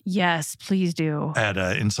us. Yes, please do. At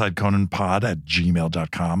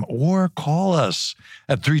InsideConanPod@gmail.com or call us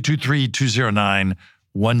at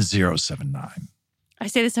 323-209-1079. I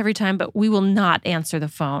say this every time, but we will not answer the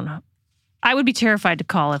phone. I would be terrified to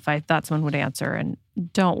call if I thought someone would answer, and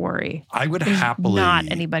don't worry. I would happily... not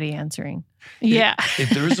anybody answering. Yeah. If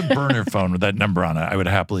there is a burner phone with that number on it, I would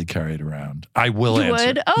happily carry it around. I will answer. You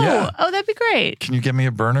would? Oh, that'd be great. Can you give me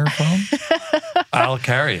a burner phone? I'll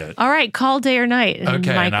carry it. All right, call day or night. And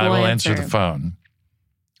okay, Mike and I will answer the phone.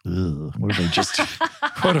 Ugh, what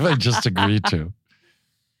have I just agreed to?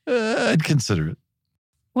 I'd consider it.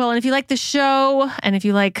 Well, and if you like the show, and if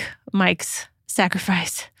you like Mike's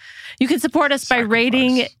sacrifice, you can support us by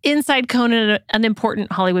rating Inside Conan, an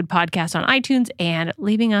important Hollywood podcast, on iTunes and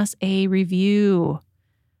leaving us a review.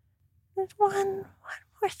 There's one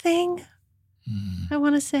more thing I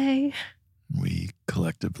want to say. We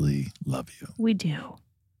collectively love you. We do.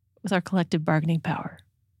 With our collective bargaining power.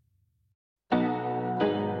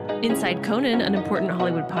 Inside Conan, an important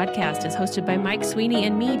Hollywood podcast, is hosted by Mike Sweeney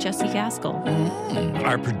and me, Jesse Gaskell.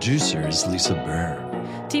 Our producer is Lisa Burr.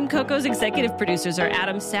 Team Coco's executive producers are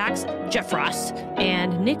Adam Sachs, Jeff Ross,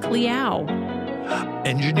 and Nick Liao.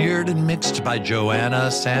 Engineered and mixed by Joanna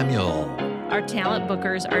Samuel. Our talent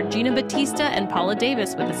bookers are Gina Batista and Paula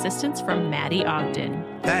Davis, with assistance from Maddie Ogden.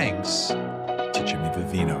 Thanks to Jimmy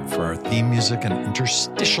Vivino for our theme music and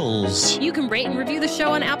interstitials. You can rate and review the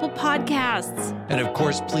show on Apple Podcasts. And of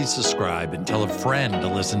course, please subscribe and tell a friend to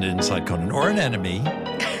listen to Inside Conan, or an enemy,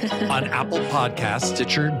 on Apple Podcasts,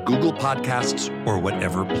 Stitcher, Google Podcasts, or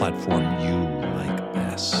whatever platform you like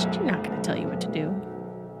best. I'm not going to tell you what to do.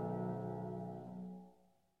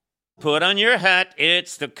 Put on your hat,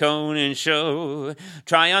 it's the Conan Show.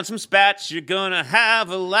 Try on some spats, you're gonna have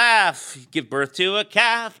a laugh. Give birth to a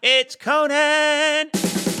calf, it's Conan!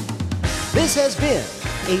 This has been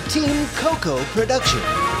a Team Coco production.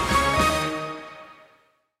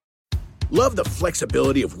 Love the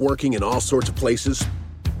flexibility of working in all sorts of places?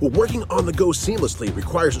 Well, working on the go seamlessly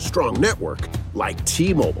requires a strong network like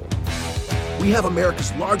T-Mobile. We have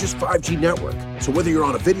America's largest 5G network, so whether you're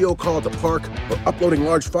on a video call at the park or uploading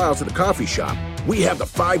large files at a coffee shop, we have the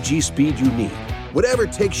 5G speed you need. Whatever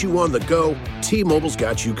takes you on the go, T-Mobile's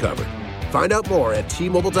got you covered. Find out more at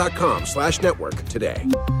T-Mobile.com/network today.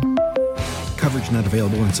 Coverage not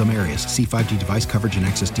available in some areas. See 5G device coverage and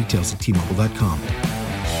access details at T-Mobile.com.